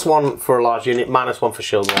 4 plus 1 for a large unit, minus 1 for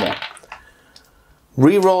shield wall. Yeah.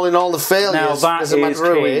 Re-rolling all the failures. Now that is key.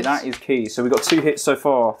 Druid. That is key. So we've got 2 hits so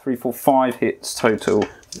far. 3, 4, 5 hits total.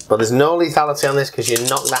 But there's no lethality on this because you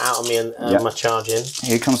knocked that out of me and my charging.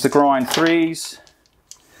 Here comes the grind. 3s.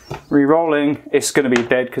 Re-rolling. It's going to be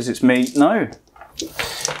dead because it's me. No.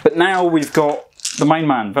 But now we've got the main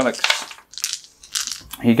man, Velix.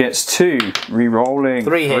 He gets 2. Re-rolling.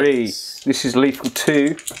 3 hits. This is lethal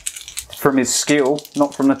 2 from his skill,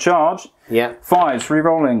 not from the charge. Yeah. 5s.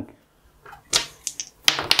 Re-rolling.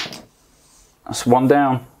 That's 1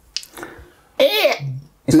 down.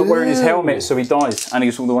 He's not wearing his helmet, so he dies, and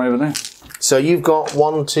he's all the way over there. So you've got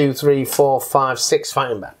 1, 2, 3, 4, 5, 6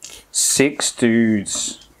 fighting back. 6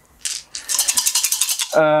 dudes.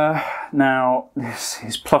 Now, this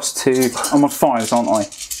is +2. I'm on 5s, aren't I?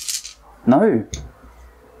 No.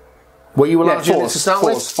 Were you a large unit to start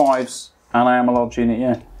with? 4s, 5s, and I am a large unit,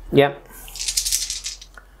 yeah. Yep.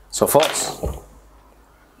 So 4s.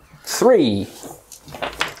 3.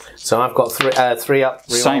 So I've got 3 up.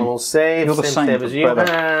 Same. Will save. You're the same as you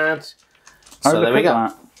had. So there we go.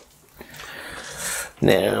 That.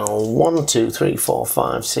 Now 1, 2, 3, 4,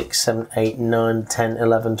 5, 6, 7, 8, 9, 10,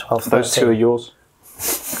 11, 12, 13. Those 2 are yours.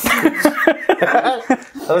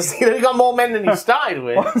 You've got more men than you started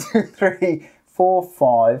with. 1, 2, 3, 4,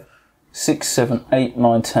 5, 6, 7, 8,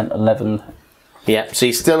 9, 10, 11. Yeah, so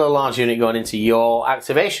you're still a large unit going into your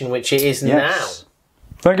activation, which it is now.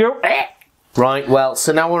 Thank you. Right, well,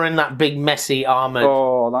 so now we're in that big, messy,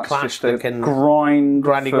 armoured that's clash just a that can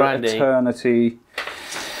grindy for eternity.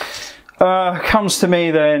 Comes to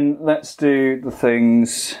me then, let's do the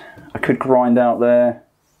things. I could grind out there.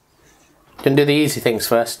 You can do the easy things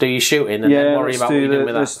first. Do your shooting and then worry about what you're doing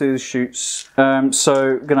with that. Let's do the shoots. So,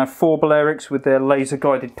 we're going to have 4 Balearics with their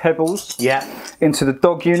laser-guided pebbles. Yeah. Into the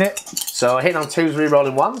dog unit. So, hitting on 2s,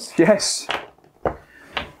 re-rolling 1s. Yes.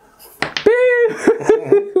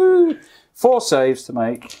 4 saves to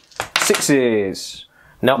make. 6s.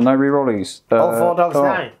 Nope. No re-rollies. All 4 dogs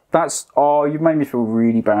die. That's, you've made me feel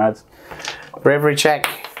really bad. Bravery check.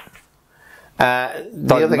 The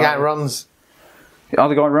other guy runs. The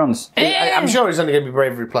other guy runs. I'm sure he's only going to be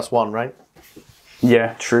bravery +1, right?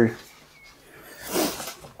 Yeah, true.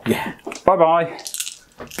 Yeah. Bye-bye.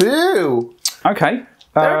 Boo! Okay.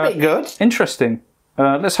 They're a bit good. Interesting.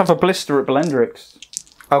 Let's have a blister at Belendrix.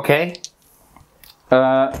 Okay.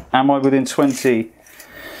 Am I within 20?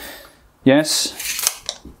 Yes.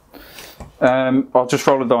 I'll just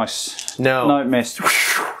roll a dice. No. No, it missed.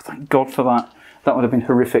 Thank God for that. That would have been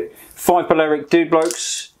horrific. 5 Balearic dude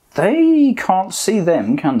blokes. They can't see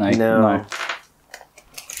them, can they? No.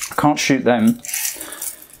 Can't shoot them.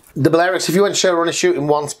 The Balearics, if you went showrunner shooting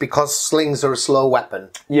once because slings are a slow weapon.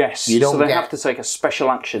 Yes. You don't so they have to take a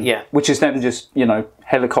special action. Yeah. Which is them just,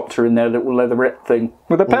 helicopter in their little leatherette thing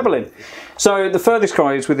with a pebble in. So the furthest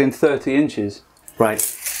guy is within 30 inches. Right.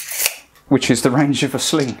 Which is the range of a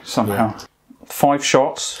sling somehow. Yeah. 5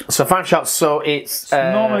 shots. So 5 shots, so it's...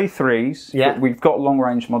 normally 3s, but we've got long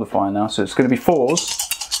range modifier now, so it's going to be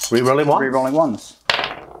 4s. Re-rolling 1s? Re-rolling 1s.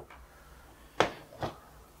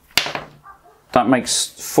 That makes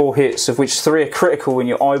 4 hits, of which 3 are critical in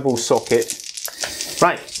your eyeball socket.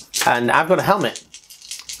 Right, and I've got a helmet.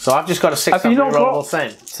 So I've just got a 6 re-rollable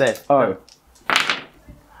save. Oh.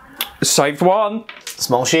 Saved 1.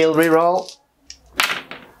 Small shield re-roll.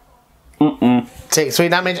 Take 3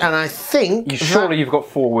 damage, and I think... Surely you've got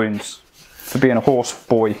 4 wounds for being a horse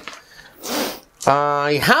boy.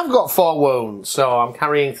 I have got 4 wounds, so I'm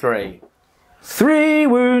carrying 3. 3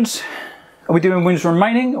 wounds. Are we doing wounds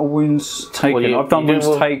remaining or wounds taken? Well, I've done wounds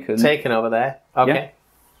taken. Taken over there. Okay.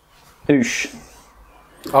 Yeah. Oosh.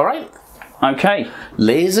 All right. Okay.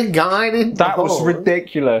 Laser guided. That was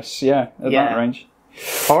ridiculous. Yeah, at that range.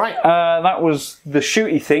 All right. That was the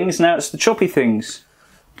shooty things. Now it's the choppy things.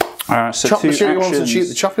 So chop the shooty ones and shoot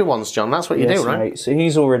the choppy ones, John. That's what you do, right? Mate. So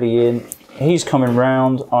he's already in. He's coming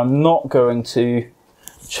round. I'm not going to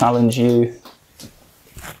challenge you.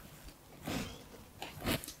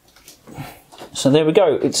 So there we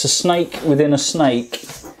go. It's a snake within a snake.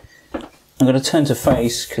 I'm going to turn to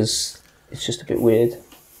face because it's just a bit weird.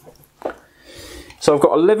 So I've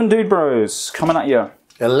got 11 dude bros coming at you.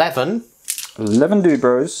 11? 11 dude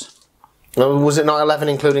bros. Was it not 11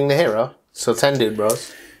 including the hero? So 10 dude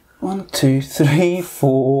bros? 1, 2, 3,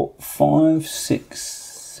 4, 5, 6,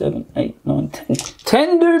 7, 8, 9, 10.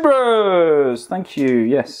 10 Dubras! Thank you,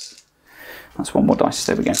 yes. That's one more dice.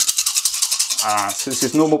 There we go. So this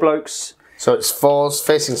is normal blokes. So it's 4s,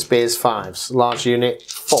 facing spears, 5s. Large unit,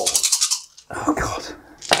 4. Oh,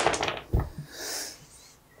 God.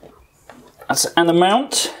 That's an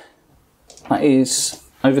amount. That is,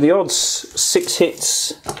 over the odds, 6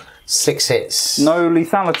 hits. 6 hits. No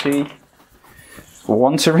lethality.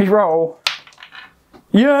 1 to re-roll.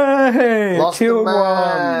 Yay! Lost Killed the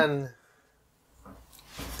man.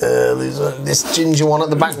 one. This ginger one at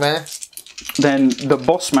the back there. Then the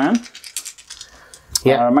boss man.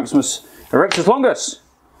 Yeah. Maximus Erectus Longus.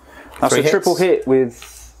 That's 3 a triple hits. hit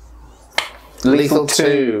with lethal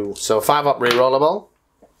 2. So 5 up re-rollable.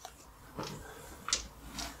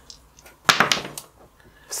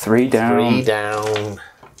 3 down. 3 down.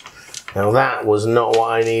 Now that was not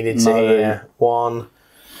what I needed to hear. 1,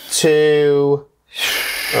 2.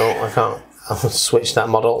 Oh, I can't. I'll switch that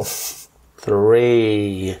model.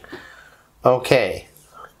 3. Okay.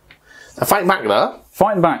 I fight back though.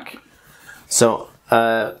 Fighting back. So,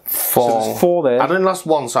 4. So there's 4 there. I'd only lost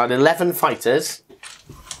 1, so I had 11 fighters.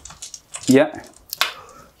 Yeah.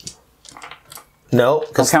 No, I'm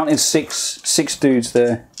because counting 6 dudes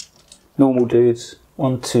there. Normal dudes.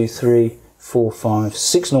 1, 2, 3, 4, 5,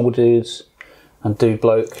 6 normal dudes. And dude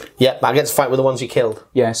bloke. yeah, but I get to fight with the ones you killed.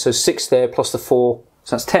 Yeah, so 6 there plus the 4.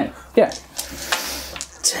 So that's 10. Yeah.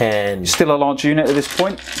 10. Still a large unit at this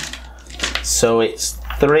point. So it's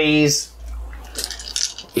 3s.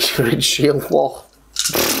 You're in shield wall.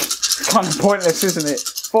 Kind of pointless, isn't it?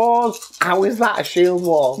 4s. How is that a shield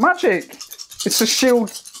wall? Magic. It's a shield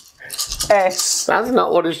S. That's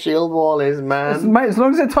not what a shield wall is, man. Mate, as long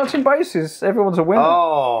as they're touching bases, everyone's a winner.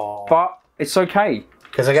 Oh. But it's okay.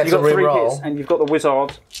 Because I get You've to got 3 re-roll. hits and you've got the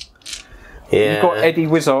wizard. Yeah. You've got Eddie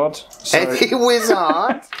Wizard. So Eddie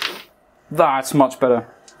Wizard. that's much better.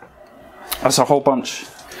 That's a whole bunch.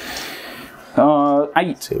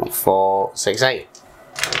 8. 2, 4, 6, 8.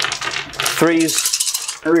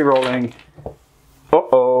 3s. Re-rolling.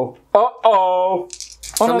 Uh-oh. Uh-oh. Oh,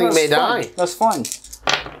 Something that's may fine. die. That's fine.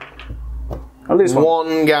 I'll lose one.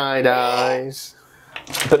 1 guy dies.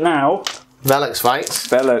 But now, Velux fights.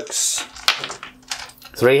 Velux.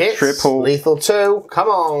 3 hits. Triple. Lethal 2. Come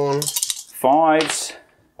on. 5s.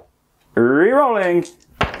 Re-rolling.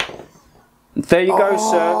 There you go,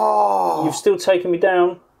 sir. You've still taken me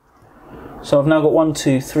down. So I've now got 1,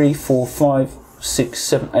 2, 3, 4, 5, 6,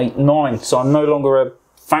 7, 8, 9. So I'm no longer a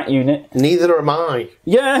fat unit. Neither am I.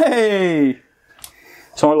 Yay!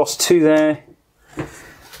 So I lost 2 there.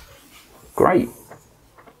 Great.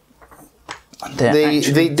 And they're The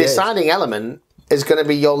actually dead. deciding element is going to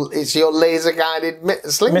be your laser guided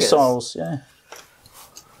slingers. Missiles, yeah.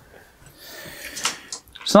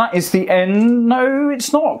 So that is the end. No,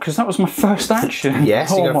 it's not, because that was my first action. Yes,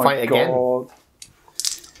 you're going to my fight again. God.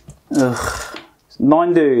 Ugh.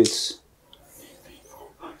 9 dudes.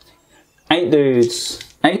 8 dudes.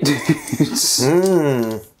 8 dudes.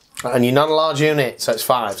 And you're not a large unit, so it's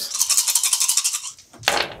 5s.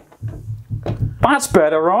 That's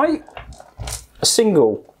better, right? A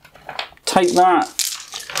single. Take that.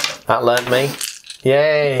 That learnt me.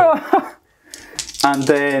 Yay. And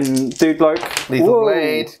then dude bloke. Lethal Whoa.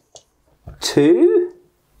 blade. 2.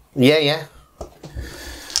 Yeah.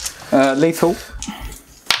 Lethal.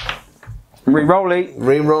 Re-rolly.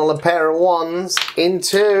 Reroll a pair of 1s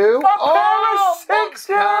into Sixes!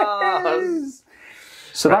 cards.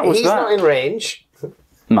 So that was He's that. not in range.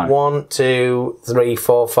 No. 1, 2, 3,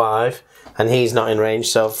 4, 5. And he's not in range.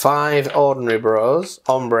 So 5 ordinary bros,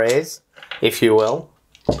 hombres, if you will.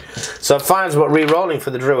 So 5's what re-rolling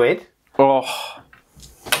for the druid. Oh.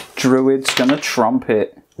 Druid's gonna trump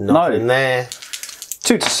it. Nothing No. there.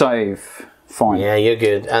 2 to save. Fine. Yeah, you're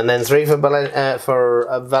good. And then 3 for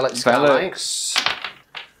Velux Skylight. Velux.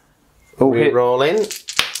 Oh, hit. Re-rolling.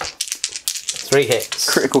 3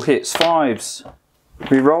 hits. Critical hits. 5s.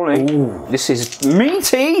 Re-rolling. This is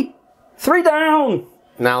meaty. 3 down.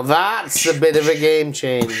 Now that's a bit of a game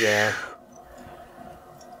changer.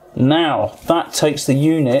 Now, that takes the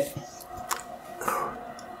unit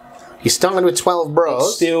You started with 12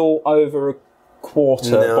 bros. still over a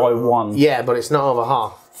quarter by 1. Yeah, but it's not over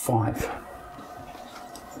half. 5.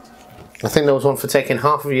 I think there was one for taking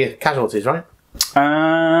half of your casualties, right?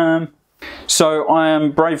 So I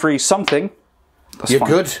am bravery something. That's You're fine.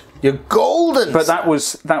 good. You're golden. But that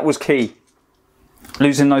was key.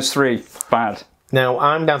 Losing those 3, bad. Now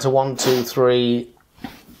I'm down to 1, 2, 3.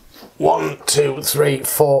 1, 2, 3,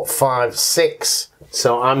 4, 5, 6.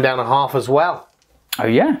 So I'm down a half as well. Oh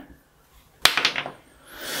yeah.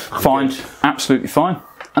 Fine. Good. Absolutely fine.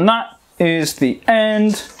 And that is the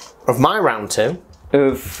end of my round 2.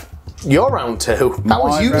 Of your round 2. That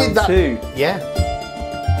was you did that. 2. Yeah.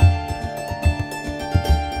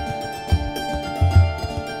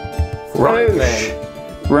 Right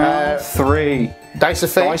then. Round 3. Dice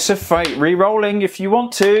of Fate. Dice of Fate. Re-rolling if you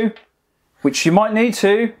want to, which you might need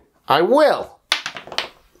to. I will.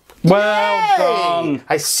 Well Yay! done.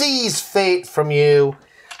 I seize fate from you.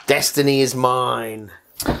 Destiny is mine.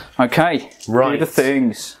 Okay. Right. Do the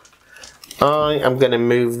things. I am going to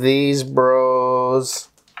move these bros.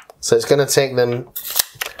 So it's going to take them.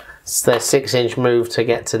 It's their 6-inch move to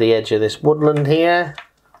get to the edge of this woodland here.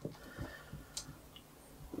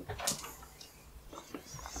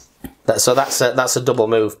 So that's a double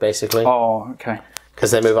move basically. Oh, okay.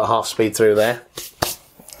 Because they move at half speed through there.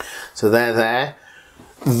 So they're there.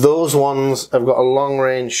 Those ones have got a long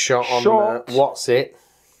range shot on the what's it.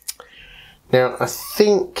 Now I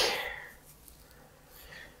think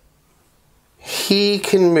he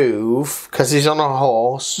can move because he's on a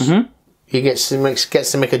horse. Mm-hmm. He gets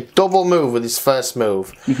to make a double move with his first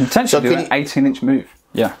move. You can potentially do an 18-inch move.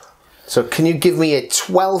 Yeah. So can you give me a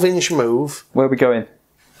 12-inch move? Where are we going?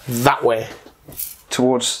 That way.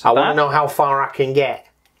 Towards I want to know how far I can get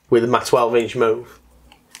with my 12-inch move.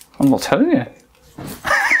 I'm not telling you.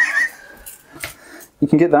 You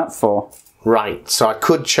can get that far. Right, so I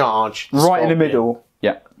could charge. Right in the middle.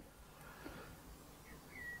 Yeah.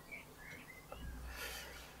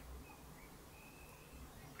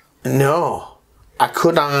 No.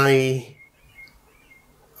 Can I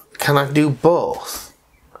do both?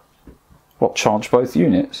 What, charge both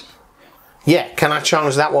units? Yeah, can I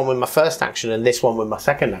charge that one with my first action and this one with my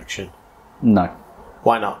second action? No.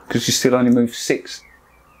 Why not? Because you still only move 6.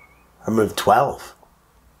 I moved 12.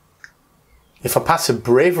 If I pass a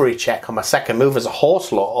bravery check on my second move as a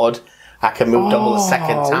horse lord, I can move double the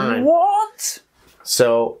second time. What?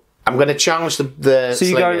 So I'm going to challenge the So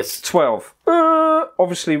you slingers. go 12.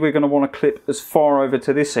 Obviously, we're going to want to clip as far over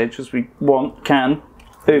to this edge as we can.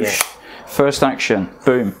 Oosh. Yeah. First action.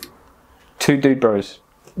 Boom. 2 dude bros.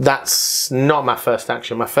 That's not my first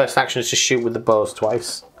action. My first action is to shoot with the bows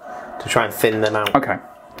twice to try and thin them out. Okay.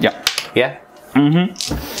 Yeah. Yeah? Mm-hmm.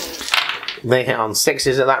 They hit on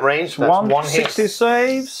 6s at that range. That's one hit. 6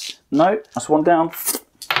 saves. No, that's 1 down.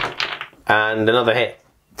 And another hit.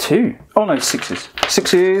 2. Oh no, 6s.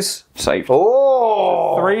 6s saved.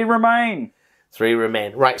 Oh! 3 remain. 3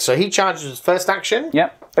 remain. Right, so he charges his first action.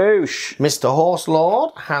 Yep. Oosh. Mr. Horse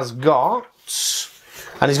Lord has got...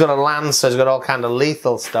 And he's got a lance, so he's got all kind of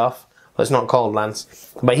lethal stuff. Well, it's not called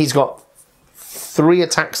lance. But he's got 3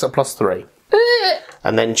 attacks at +3.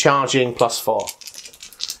 And then charging +4.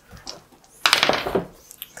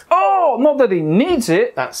 Oh, not that he needs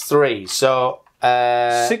it. That's 3. So...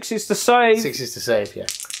 6 is to save. 6 is to save, yeah.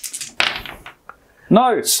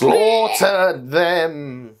 No. Slaughtered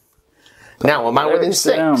them. Now, am I within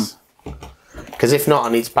 6? Because if not, I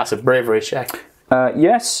need to pass a bravery check.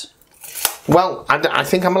 Yes. Well, I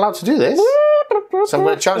think I'm allowed to do this. So I'm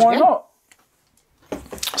going to charge again. Why not?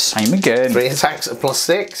 Same again. 3 attacks at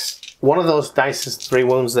 +6. One of those dice is 3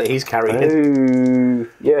 wounds that he's carrying. Ooh,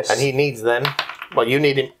 yes. And he needs them. Well, you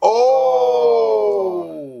need him.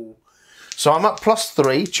 Oh! So I'm at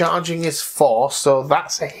 +3. Charging is 4, so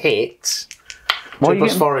that's a hit. Well, 2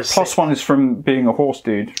 plus 4 is +1 is from being a horse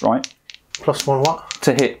dude, right? +1 what?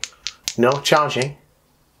 To hit. No, charging.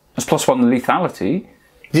 That's +1 lethality.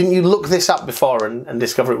 Didn't you look this up before and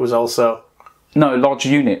discover it was also... No, large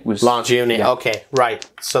unit was... Large unit, yeah. okay, right.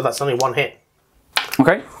 So that's only 1 hit.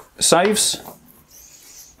 Okay, saves.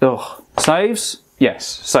 Ugh. Saves? Yes,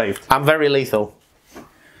 saved. I'm very lethal.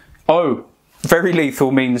 Oh, very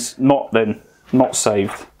lethal means not then. Not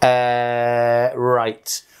saved.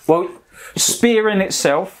 Right. Well, spear in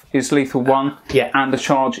itself is lethal 1. Yeah. And the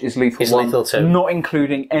charge is lethal 1. Lethal 2. Not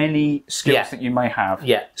including any skills that you may have.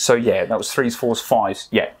 Yeah. So yeah, that was 3s, 4s, 5s.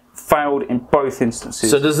 Yeah. Failed in both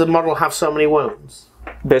instances. So does the model have so many wounds?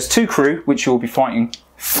 There's 2 crew, which you'll be fighting.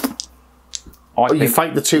 You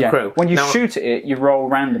fight the 2 crew? When you shoot at it, you roll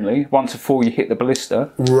randomly. 1 to 4, you hit the ballista.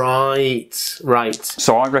 Right, right.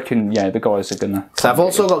 So I reckon, yeah, the guys are going to... So I've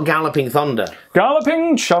also got Galloping Thunder.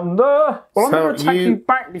 Galloping Thunder! Well, I'm going to attack you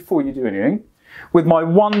back before you do anything. With my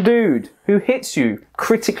 1 dude, who hits you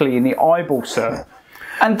critically in the eyeball, sir.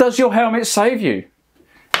 And does your helmet save you?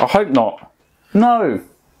 I hope not. No.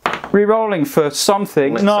 Re-rolling for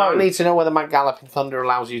something. So No. I need to know whether my Galloping Thunder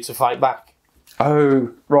allows you to fight back. Oh,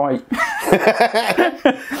 right.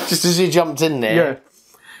 Just as you jumped in there. Yeah.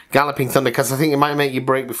 Galloping Thunder, because I think it might make you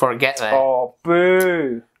break before I get there. Oh,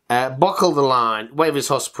 boo. Buckle the line. Wave his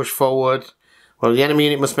horse to push forward. Well, the enemy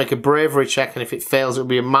unit must make a bravery check, and if it fails, it will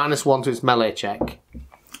be a -1 to its melee check.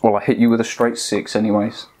 Well, I hit you with a straight 6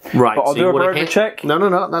 anyways. Right. But I'll do a bravery check.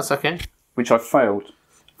 No, that's okay. Which I failed.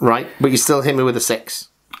 Right, but you still hit me with a 6.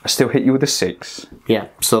 I still hit you with a 6. Yeah,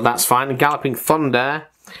 so that's fine. And Galloping Thunder,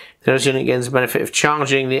 the unit gains the benefit of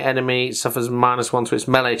charging the enemy, suffers -1 to its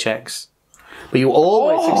melee checks. But you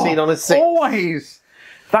always succeed on a 6. Always!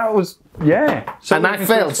 That was, yeah. So and I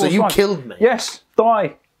failed, so you killed me. Yes,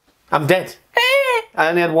 die. I'm dead. I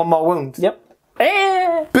only had 1 more wound. Yep.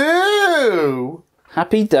 Boo!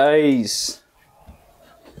 Happy days.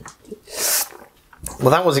 Well,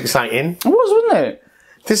 that was exciting. It was, wasn't it?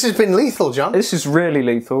 This has been lethal, John. This is really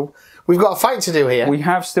lethal. We've got a fight to do here. We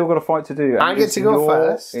have still got a fight to do. I get to go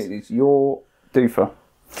first. It is your doofer.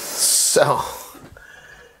 So,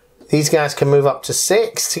 these guys can move up to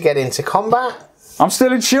 6 to get into combat. I'm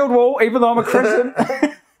still in shield wall, even though I'm a crescent.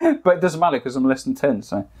 But it doesn't matter because I'm less than 10,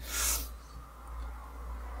 so.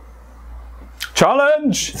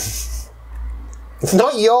 Challenge! It's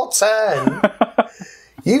not your turn.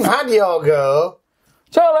 You've had your go.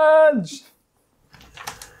 Challenge!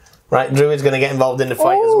 Right, Druid's going to get involved in the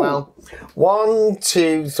fight as well. 1,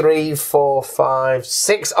 2, 3, 4, 5,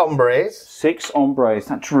 6 hombres. 6 hombres.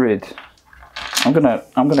 That Druid. I'm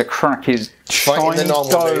gonna crack his shiny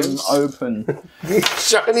dome open.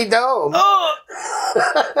 Shiny dome.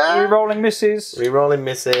 Re-rolling misses. Re-rolling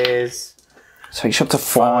misses. So he's up to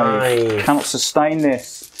 5. Cannot sustain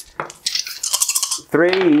this.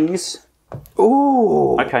 3s.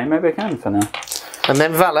 Ooh. Okay, maybe I can for now. And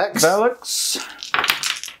then Velix. Velix.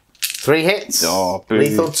 3 hits. Oh, boo.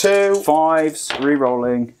 Lethal 2. 5s.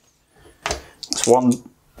 Re-rolling. That's 1.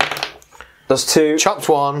 That's 2. Chopped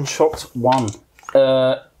 1. Chopped 1.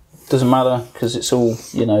 Doesn't matter because it's all,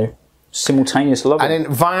 you know, simultaneous loving. And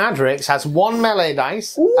then Viadrix has 1 melee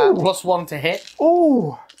dice, +1 to hit.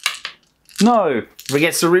 Ooh. No. But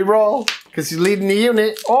gets to re-roll because he's leading the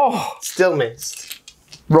unit. Oh. Still missed.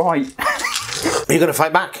 Right. You're going to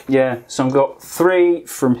fight back? Yeah, so I've got 3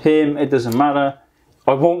 from him. It doesn't matter.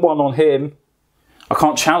 I want 1 on him. I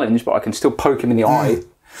can't challenge, but I can still poke him in the eye.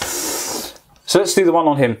 So let's do the 1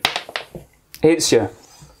 on him. Hits you.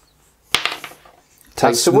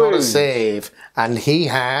 Takes a wound. Not a save. And he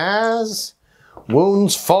has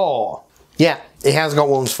wounds 4. Yeah, he has got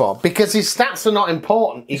wounds 4. Because his stats are not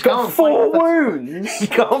important. He's got 4 wounds. He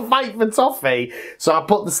can't fight for Toffee. So I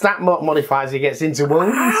put the stat modifiers he gets into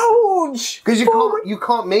wounds. Ouch! Because you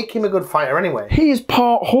can't make him a good fighter anyway. He is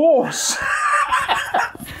part horse.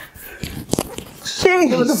 Jeez.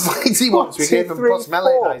 The fights he wants. We gave him plus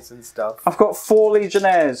melee dice and stuff. I've got 4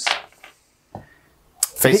 legionnaires.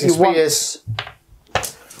 Facing spears.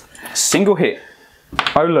 Single hit.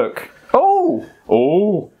 Oh, look. Oh!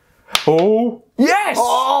 Oh! Oh! Yes!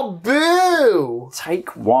 Oh, boo!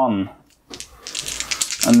 Take 1.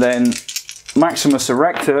 And then Maximus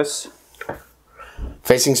Erectus.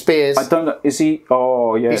 Facing spears. I don't know. Is he?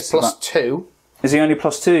 Oh, yes. He's plus 2. Is he only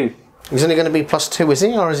plus 2? He's only going to be plus 2, is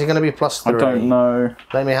he? Or is he going to be plus 3? I don't know.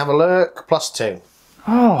 Let me have a look. Plus 2.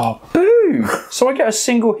 Oh, boo! So I get a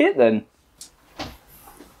single hit then.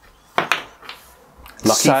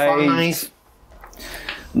 Lucky 5.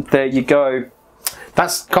 There you go.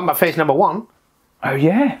 That's combat phase number 1. Oh,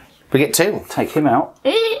 yeah. We get 2. Take him out.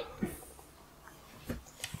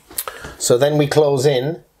 So then we close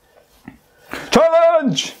in.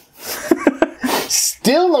 Challenge!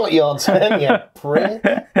 Still not your turn, you prick.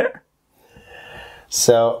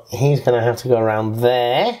 So he's going to have to go around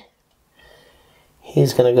there.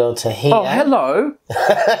 He's going to go to here. Oh, hello.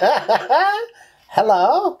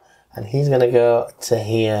 Hello. And he's going to go to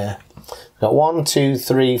here. Got 1, 2,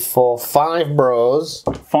 3, 4, 5 bros.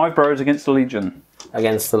 5 bros against the Legion.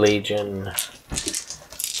 Against the Legion.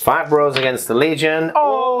 5 bros against the Legion.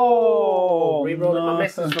 Oh! Rerolling my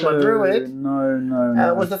misses for my druid.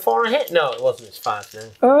 No. Was the 4 a hit? No, it wasn't. It's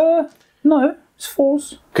 5 now. No. It's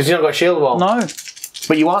 4s. Because you don't got shield wall. No.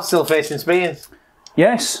 But you are still facing spears.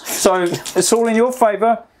 Yes. So it's all in your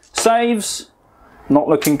favour. Saves. Not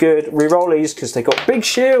looking good. Rerollies because they got big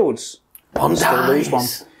shields. One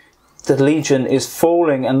dice. The Legion is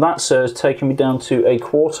falling, and that, sir, is taking me down to a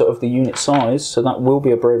quarter of the unit size, so that will be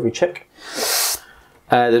a bravery check.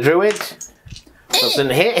 The druid doesn't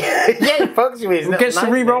hit. Yeah, he pokes you. Gets to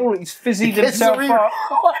re-roll. He's fizzied himself up.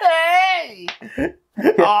 Hey!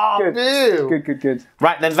 Oh, good. boo. Good.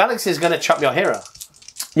 Right, then Velix is going to chop your hero.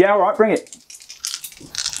 Yeah, all right, bring it.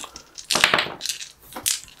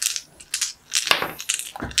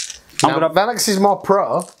 Velix is more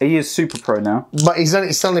pro. He is super pro now. But he's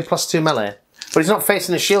only plus 2 melee. But he's not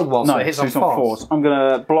facing a shield wall, so it hits on force. I'm going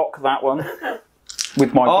to block that one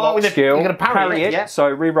with my block skill. You're going to parry it, yeah. So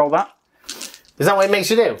re-roll that. Is that what it makes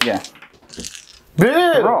you do? Yeah.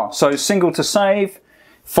 Boo! So single to save.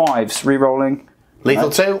 5s, re-rolling. Lethal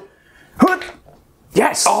 2.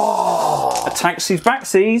 Yes! Oh! Attacksies,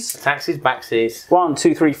 backsies. Attacksies, backsies. 1,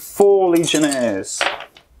 2, 3, 4 Legionnaires.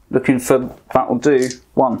 Looking for that'll do.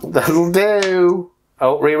 1. That'll do.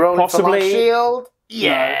 Oh, re-rolling Possibly. for my shield.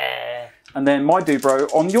 Yeah. No. And then my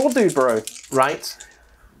Dubro on your Dubro. Right.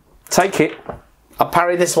 Take it. I'll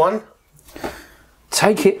parry this one.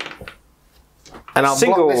 Take it. And I'll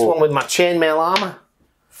block this one with my chainmail armour.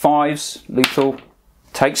 5s, lethal.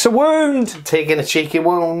 Takes a wound. Taking a cheeky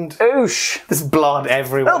wound. Oosh. There's blood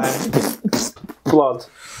everywhere. Blood.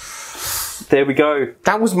 There we go.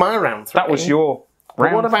 That was my round 3. That was your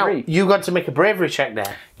round what about 3. you got to make a bravery check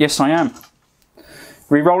there? Yes, I am.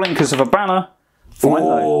 Re-rolling because of a banner. Fine,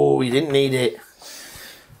 oh, you didn't need it.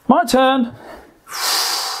 My turn.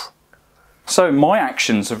 So my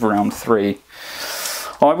actions of round 3.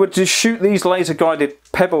 I would just shoot these laser-guided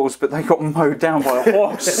pebbles, but they got mowed down by a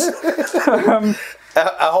horse.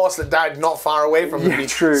 A horse that died not far away from me.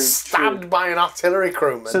 True. Stabbed by an artillery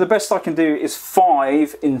crewman. So the best I can do is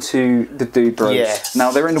 5 into the Dubros. Yes.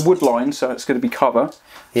 Now they're in the wood line, so it's going to be cover.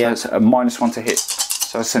 Yeah. So it's a -1 to hit.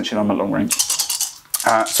 So essentially I'm at long range.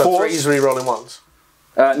 So 3s re-rolling 1s.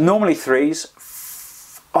 Normally 3s.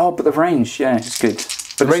 Oh, but the range, yeah, it's good.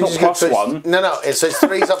 But The range it's is not good. +1. No, so it's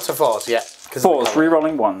 3s up to 4s, yeah. 4s,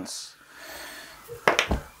 re-rolling 1s.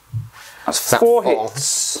 That's 4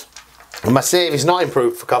 hits. And my save is not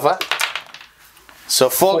improved for cover. So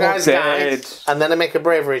 4 guys died, and then I make a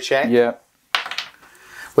bravery check, Yeah.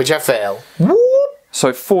 which I fail.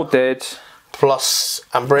 So 4 dead. Plus,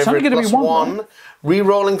 and bravery only gonna plus be 1, 1.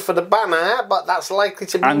 Re-rolling for the banner, but that's likely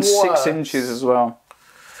to be And worse. 6 inches as well.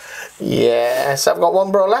 Yes, I've got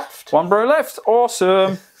 1 bro left. 1 bro left.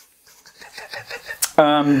 Awesome.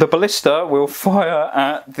 The ballista will fire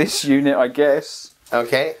at this unit, I guess.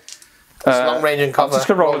 Okay. It's long range and cover. I'm just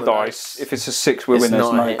going to roll the dice. If it's a 6, we're winners.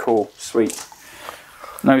 not a No, hit. cool. Sweet.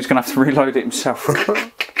 No, he's going to have to reload it himself.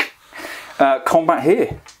 Combat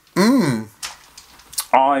here.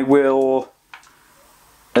 I will,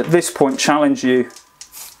 at this point, challenge you.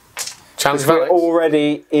 Challenge We're Velix.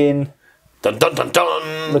 already in Dun dun dun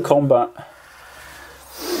dun. the combat.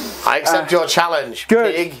 I accept your challenge.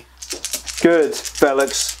 good. Pig. Good,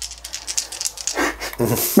 Felix.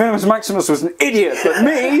 Minimus Maximus was an idiot, but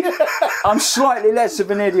me, I'm slightly less of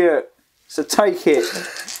an idiot. So take it.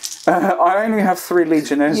 I only have 3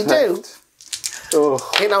 Legionnaires You left. do.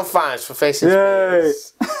 Hit on 5s for facing Yay!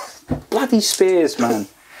 spears. Bloody spears, man.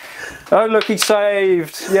 Oh, look, he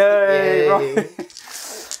saved. Yay! Yay. Right.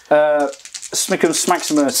 Smickums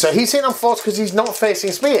Maximus. So he's hitting on 4s because he's not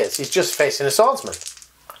facing spears. He's just facing a swordsman.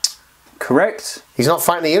 Correct. He's not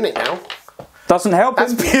fighting the unit now. Doesn't help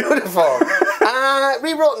That's him. beautiful.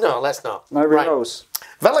 Reroll. No, let's not. No rerolls.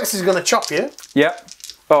 Right. Velix is going to chop you. Yep.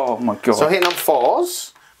 Oh my god. So hitting on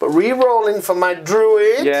 4s, but re-rolling for my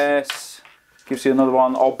druid. Yes. Gives you another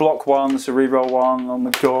one. I'll block 1, so reroll 1. Oh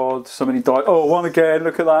my god. Somebody died. Oh, 1 again.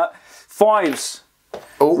 Look at that. 5s.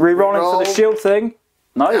 Oh, Rerolling for the shield thing.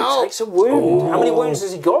 No, No. takes a wound. How many wounds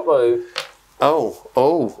has he got though?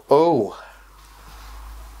 Oh.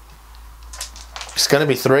 It's going to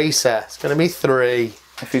be 3, sir. It's going to be 3.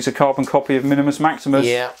 If he's a carbon copy of Minimus Maximus.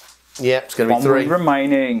 Yeah, it's going to be 1 3. wound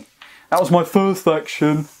remaining. That was my first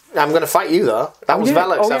action. I'm going to fight you though. That was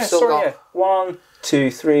Velix. Oh, I've still got 1,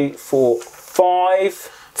 2, 3, 4, 5.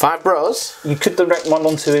 5 bros. You could direct 1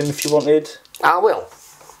 onto him if you wanted. I will.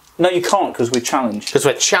 No, you can't because we're challenged. Because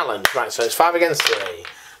we're challenged. Right, so it's 5 against 3.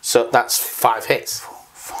 So that's 5 hits.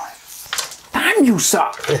 5. Damn you,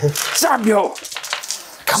 sir! Samuel!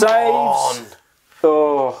 Come on.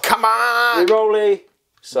 Oh. Come on. Rerolly.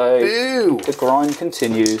 So Boo. the grind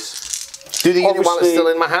continues. Do the unit while it's Obviously- still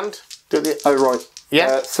in my hand. Do the... Oh, right.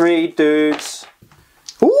 Yeah. 3 dudes.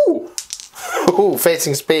 Ooh,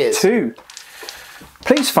 facing spears. 2.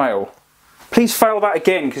 Please fail. Please fail that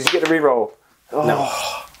again because you get a reroll. Oh. No.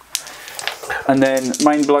 And then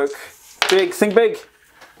main bloke. Big. Think big.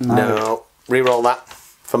 No. Reroll that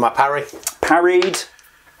for my parry. Parried.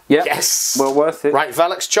 Yep. Yes. Well worth it. Right,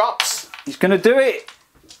 Velix chops. He's going to do it.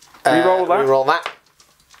 Reroll that. Reroll that.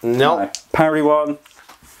 No. Parry 1.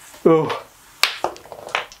 Oh.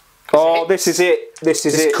 Oh, this is it. This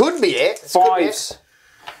is This it. could be it. This could be it. 5s.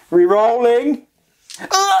 Rerolling.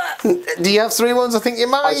 Do you have 3 wounds? I think you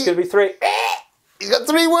might. It's going to be 3. He's got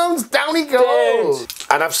 3 wounds. Down he goes.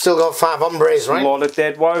 And I've still got 5 hombres, A right? lot of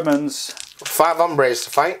dead Womans. 5 hombres to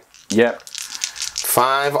fight. Yep.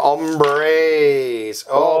 5 hombres.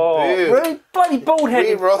 Oh, boo. Really bloody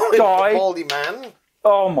bald-headed Rerolling guy. the baldy man.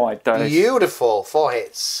 Oh my days. Beautiful. 4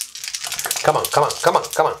 hits. Come on.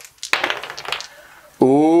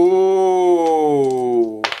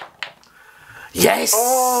 Ooh. Yes!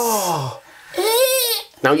 Oh!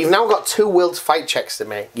 Now, you've now got 2 will to fight checks to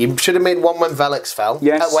make. You should have made one when Velix fell.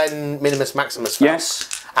 Yes. When Minimus Maximus fell.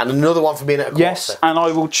 Yes. And another one for being at a quarter. Yes, and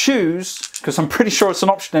I will choose, because I'm pretty sure it's an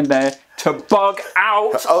option in there, to bug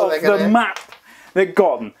out of the map. They're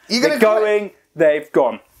gone. They're going, they've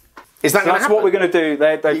gone. Is that That's what we're going to do.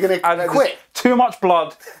 You're going to quit? Too much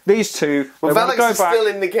blood. These two. Well, Velix is still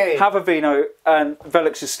in the game. Have a vino, and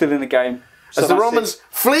Velix is still in the game. So as the Romans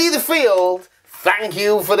flee the field, thank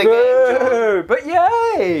you for the game. But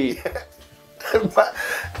yay! But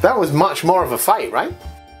that was much more of a fight, right?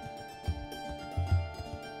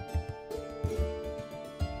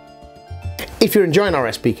 If you're enjoying our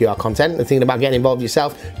SPQR content and thinking about getting involved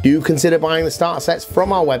yourself, do consider buying the starter sets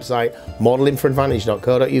from our website,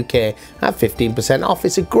 modelingforadvantage.co.uk at 15% off.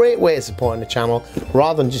 It's a great way of supporting the channel.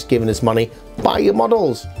 Rather than just giving us money, buy your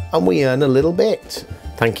models and we earn a little bit.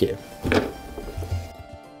 Thank you.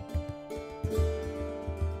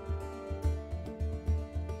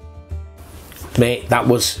 Mate, that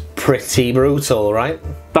was pretty brutal, right?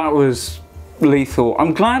 That was lethal.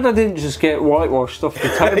 I'm glad I didn't just get whitewashed off the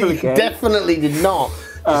table again. Definitely did not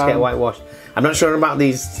just get whitewashed. I'm not sure about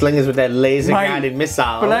these slingers with their laser guided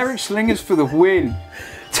missiles. Balearic slingers for the win.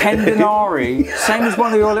 10 denarii, same as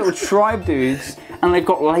one of your little tribe dudes, and they've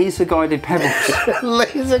got laser guided pebbles.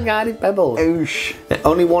 Laser guided pebbles. Oosh.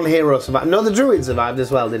 Only one hero survived. No, the druid survived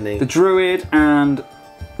as well, didn't he? The druid and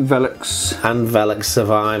Velix. And Velix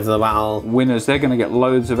survived the battle. Winners, they're going to get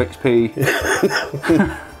loads of XP.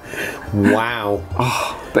 Wow.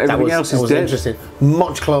 Oh, but everything else is that was dead. Interesting.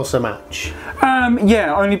 Much closer match.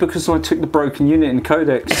 Yeah, only because I took the broken unit in the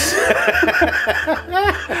codex.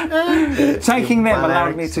 Taking them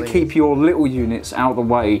allowed me to keep your little units out of the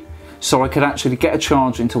way, so I could actually get a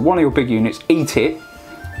charge into one of your big units, eat it,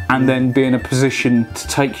 and then be in a position to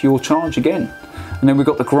take your charge again. And then we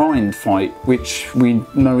got the grind fight, which we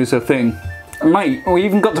know is a thing. And mate, we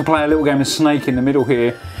even got to play a little game of Snake in the middle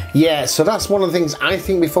here. Yeah, so that's one of the things I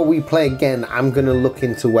think before we play again, I'm going to look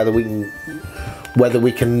into whether we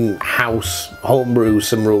can homebrew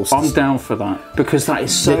some rules. I'm down for that, because that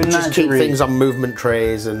is so natural. Just keep things on movement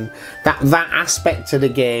trays and that aspect of the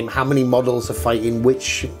game, how many models are fighting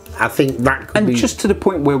which, I think that could be... And just to the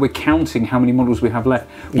point where we're counting how many models we have left.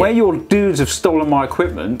 Yeah. Where your dudes have stolen my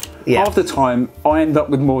equipment, half the time I end up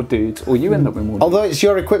with more dudes, or you end up with more dudes. Although it's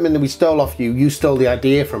your equipment that we stole off you, you stole the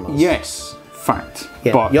idea from us. Yes. Fact.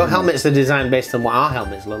 Yeah, but your helmets are designed based on what our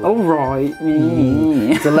helmets look like. All right.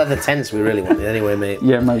 It's the leather tents we really wanted anyway, mate.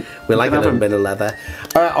 Yeah, mate. We like a little bit of leather.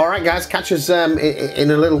 All right, guys, catch us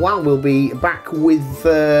in a little while. We'll be back with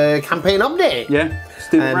the campaign update. Yeah, let's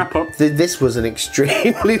do the wrap up. This was an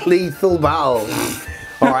extremely lethal battle.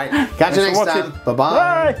 All right, catch you next time. Bye-bye.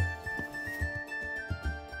 Bye.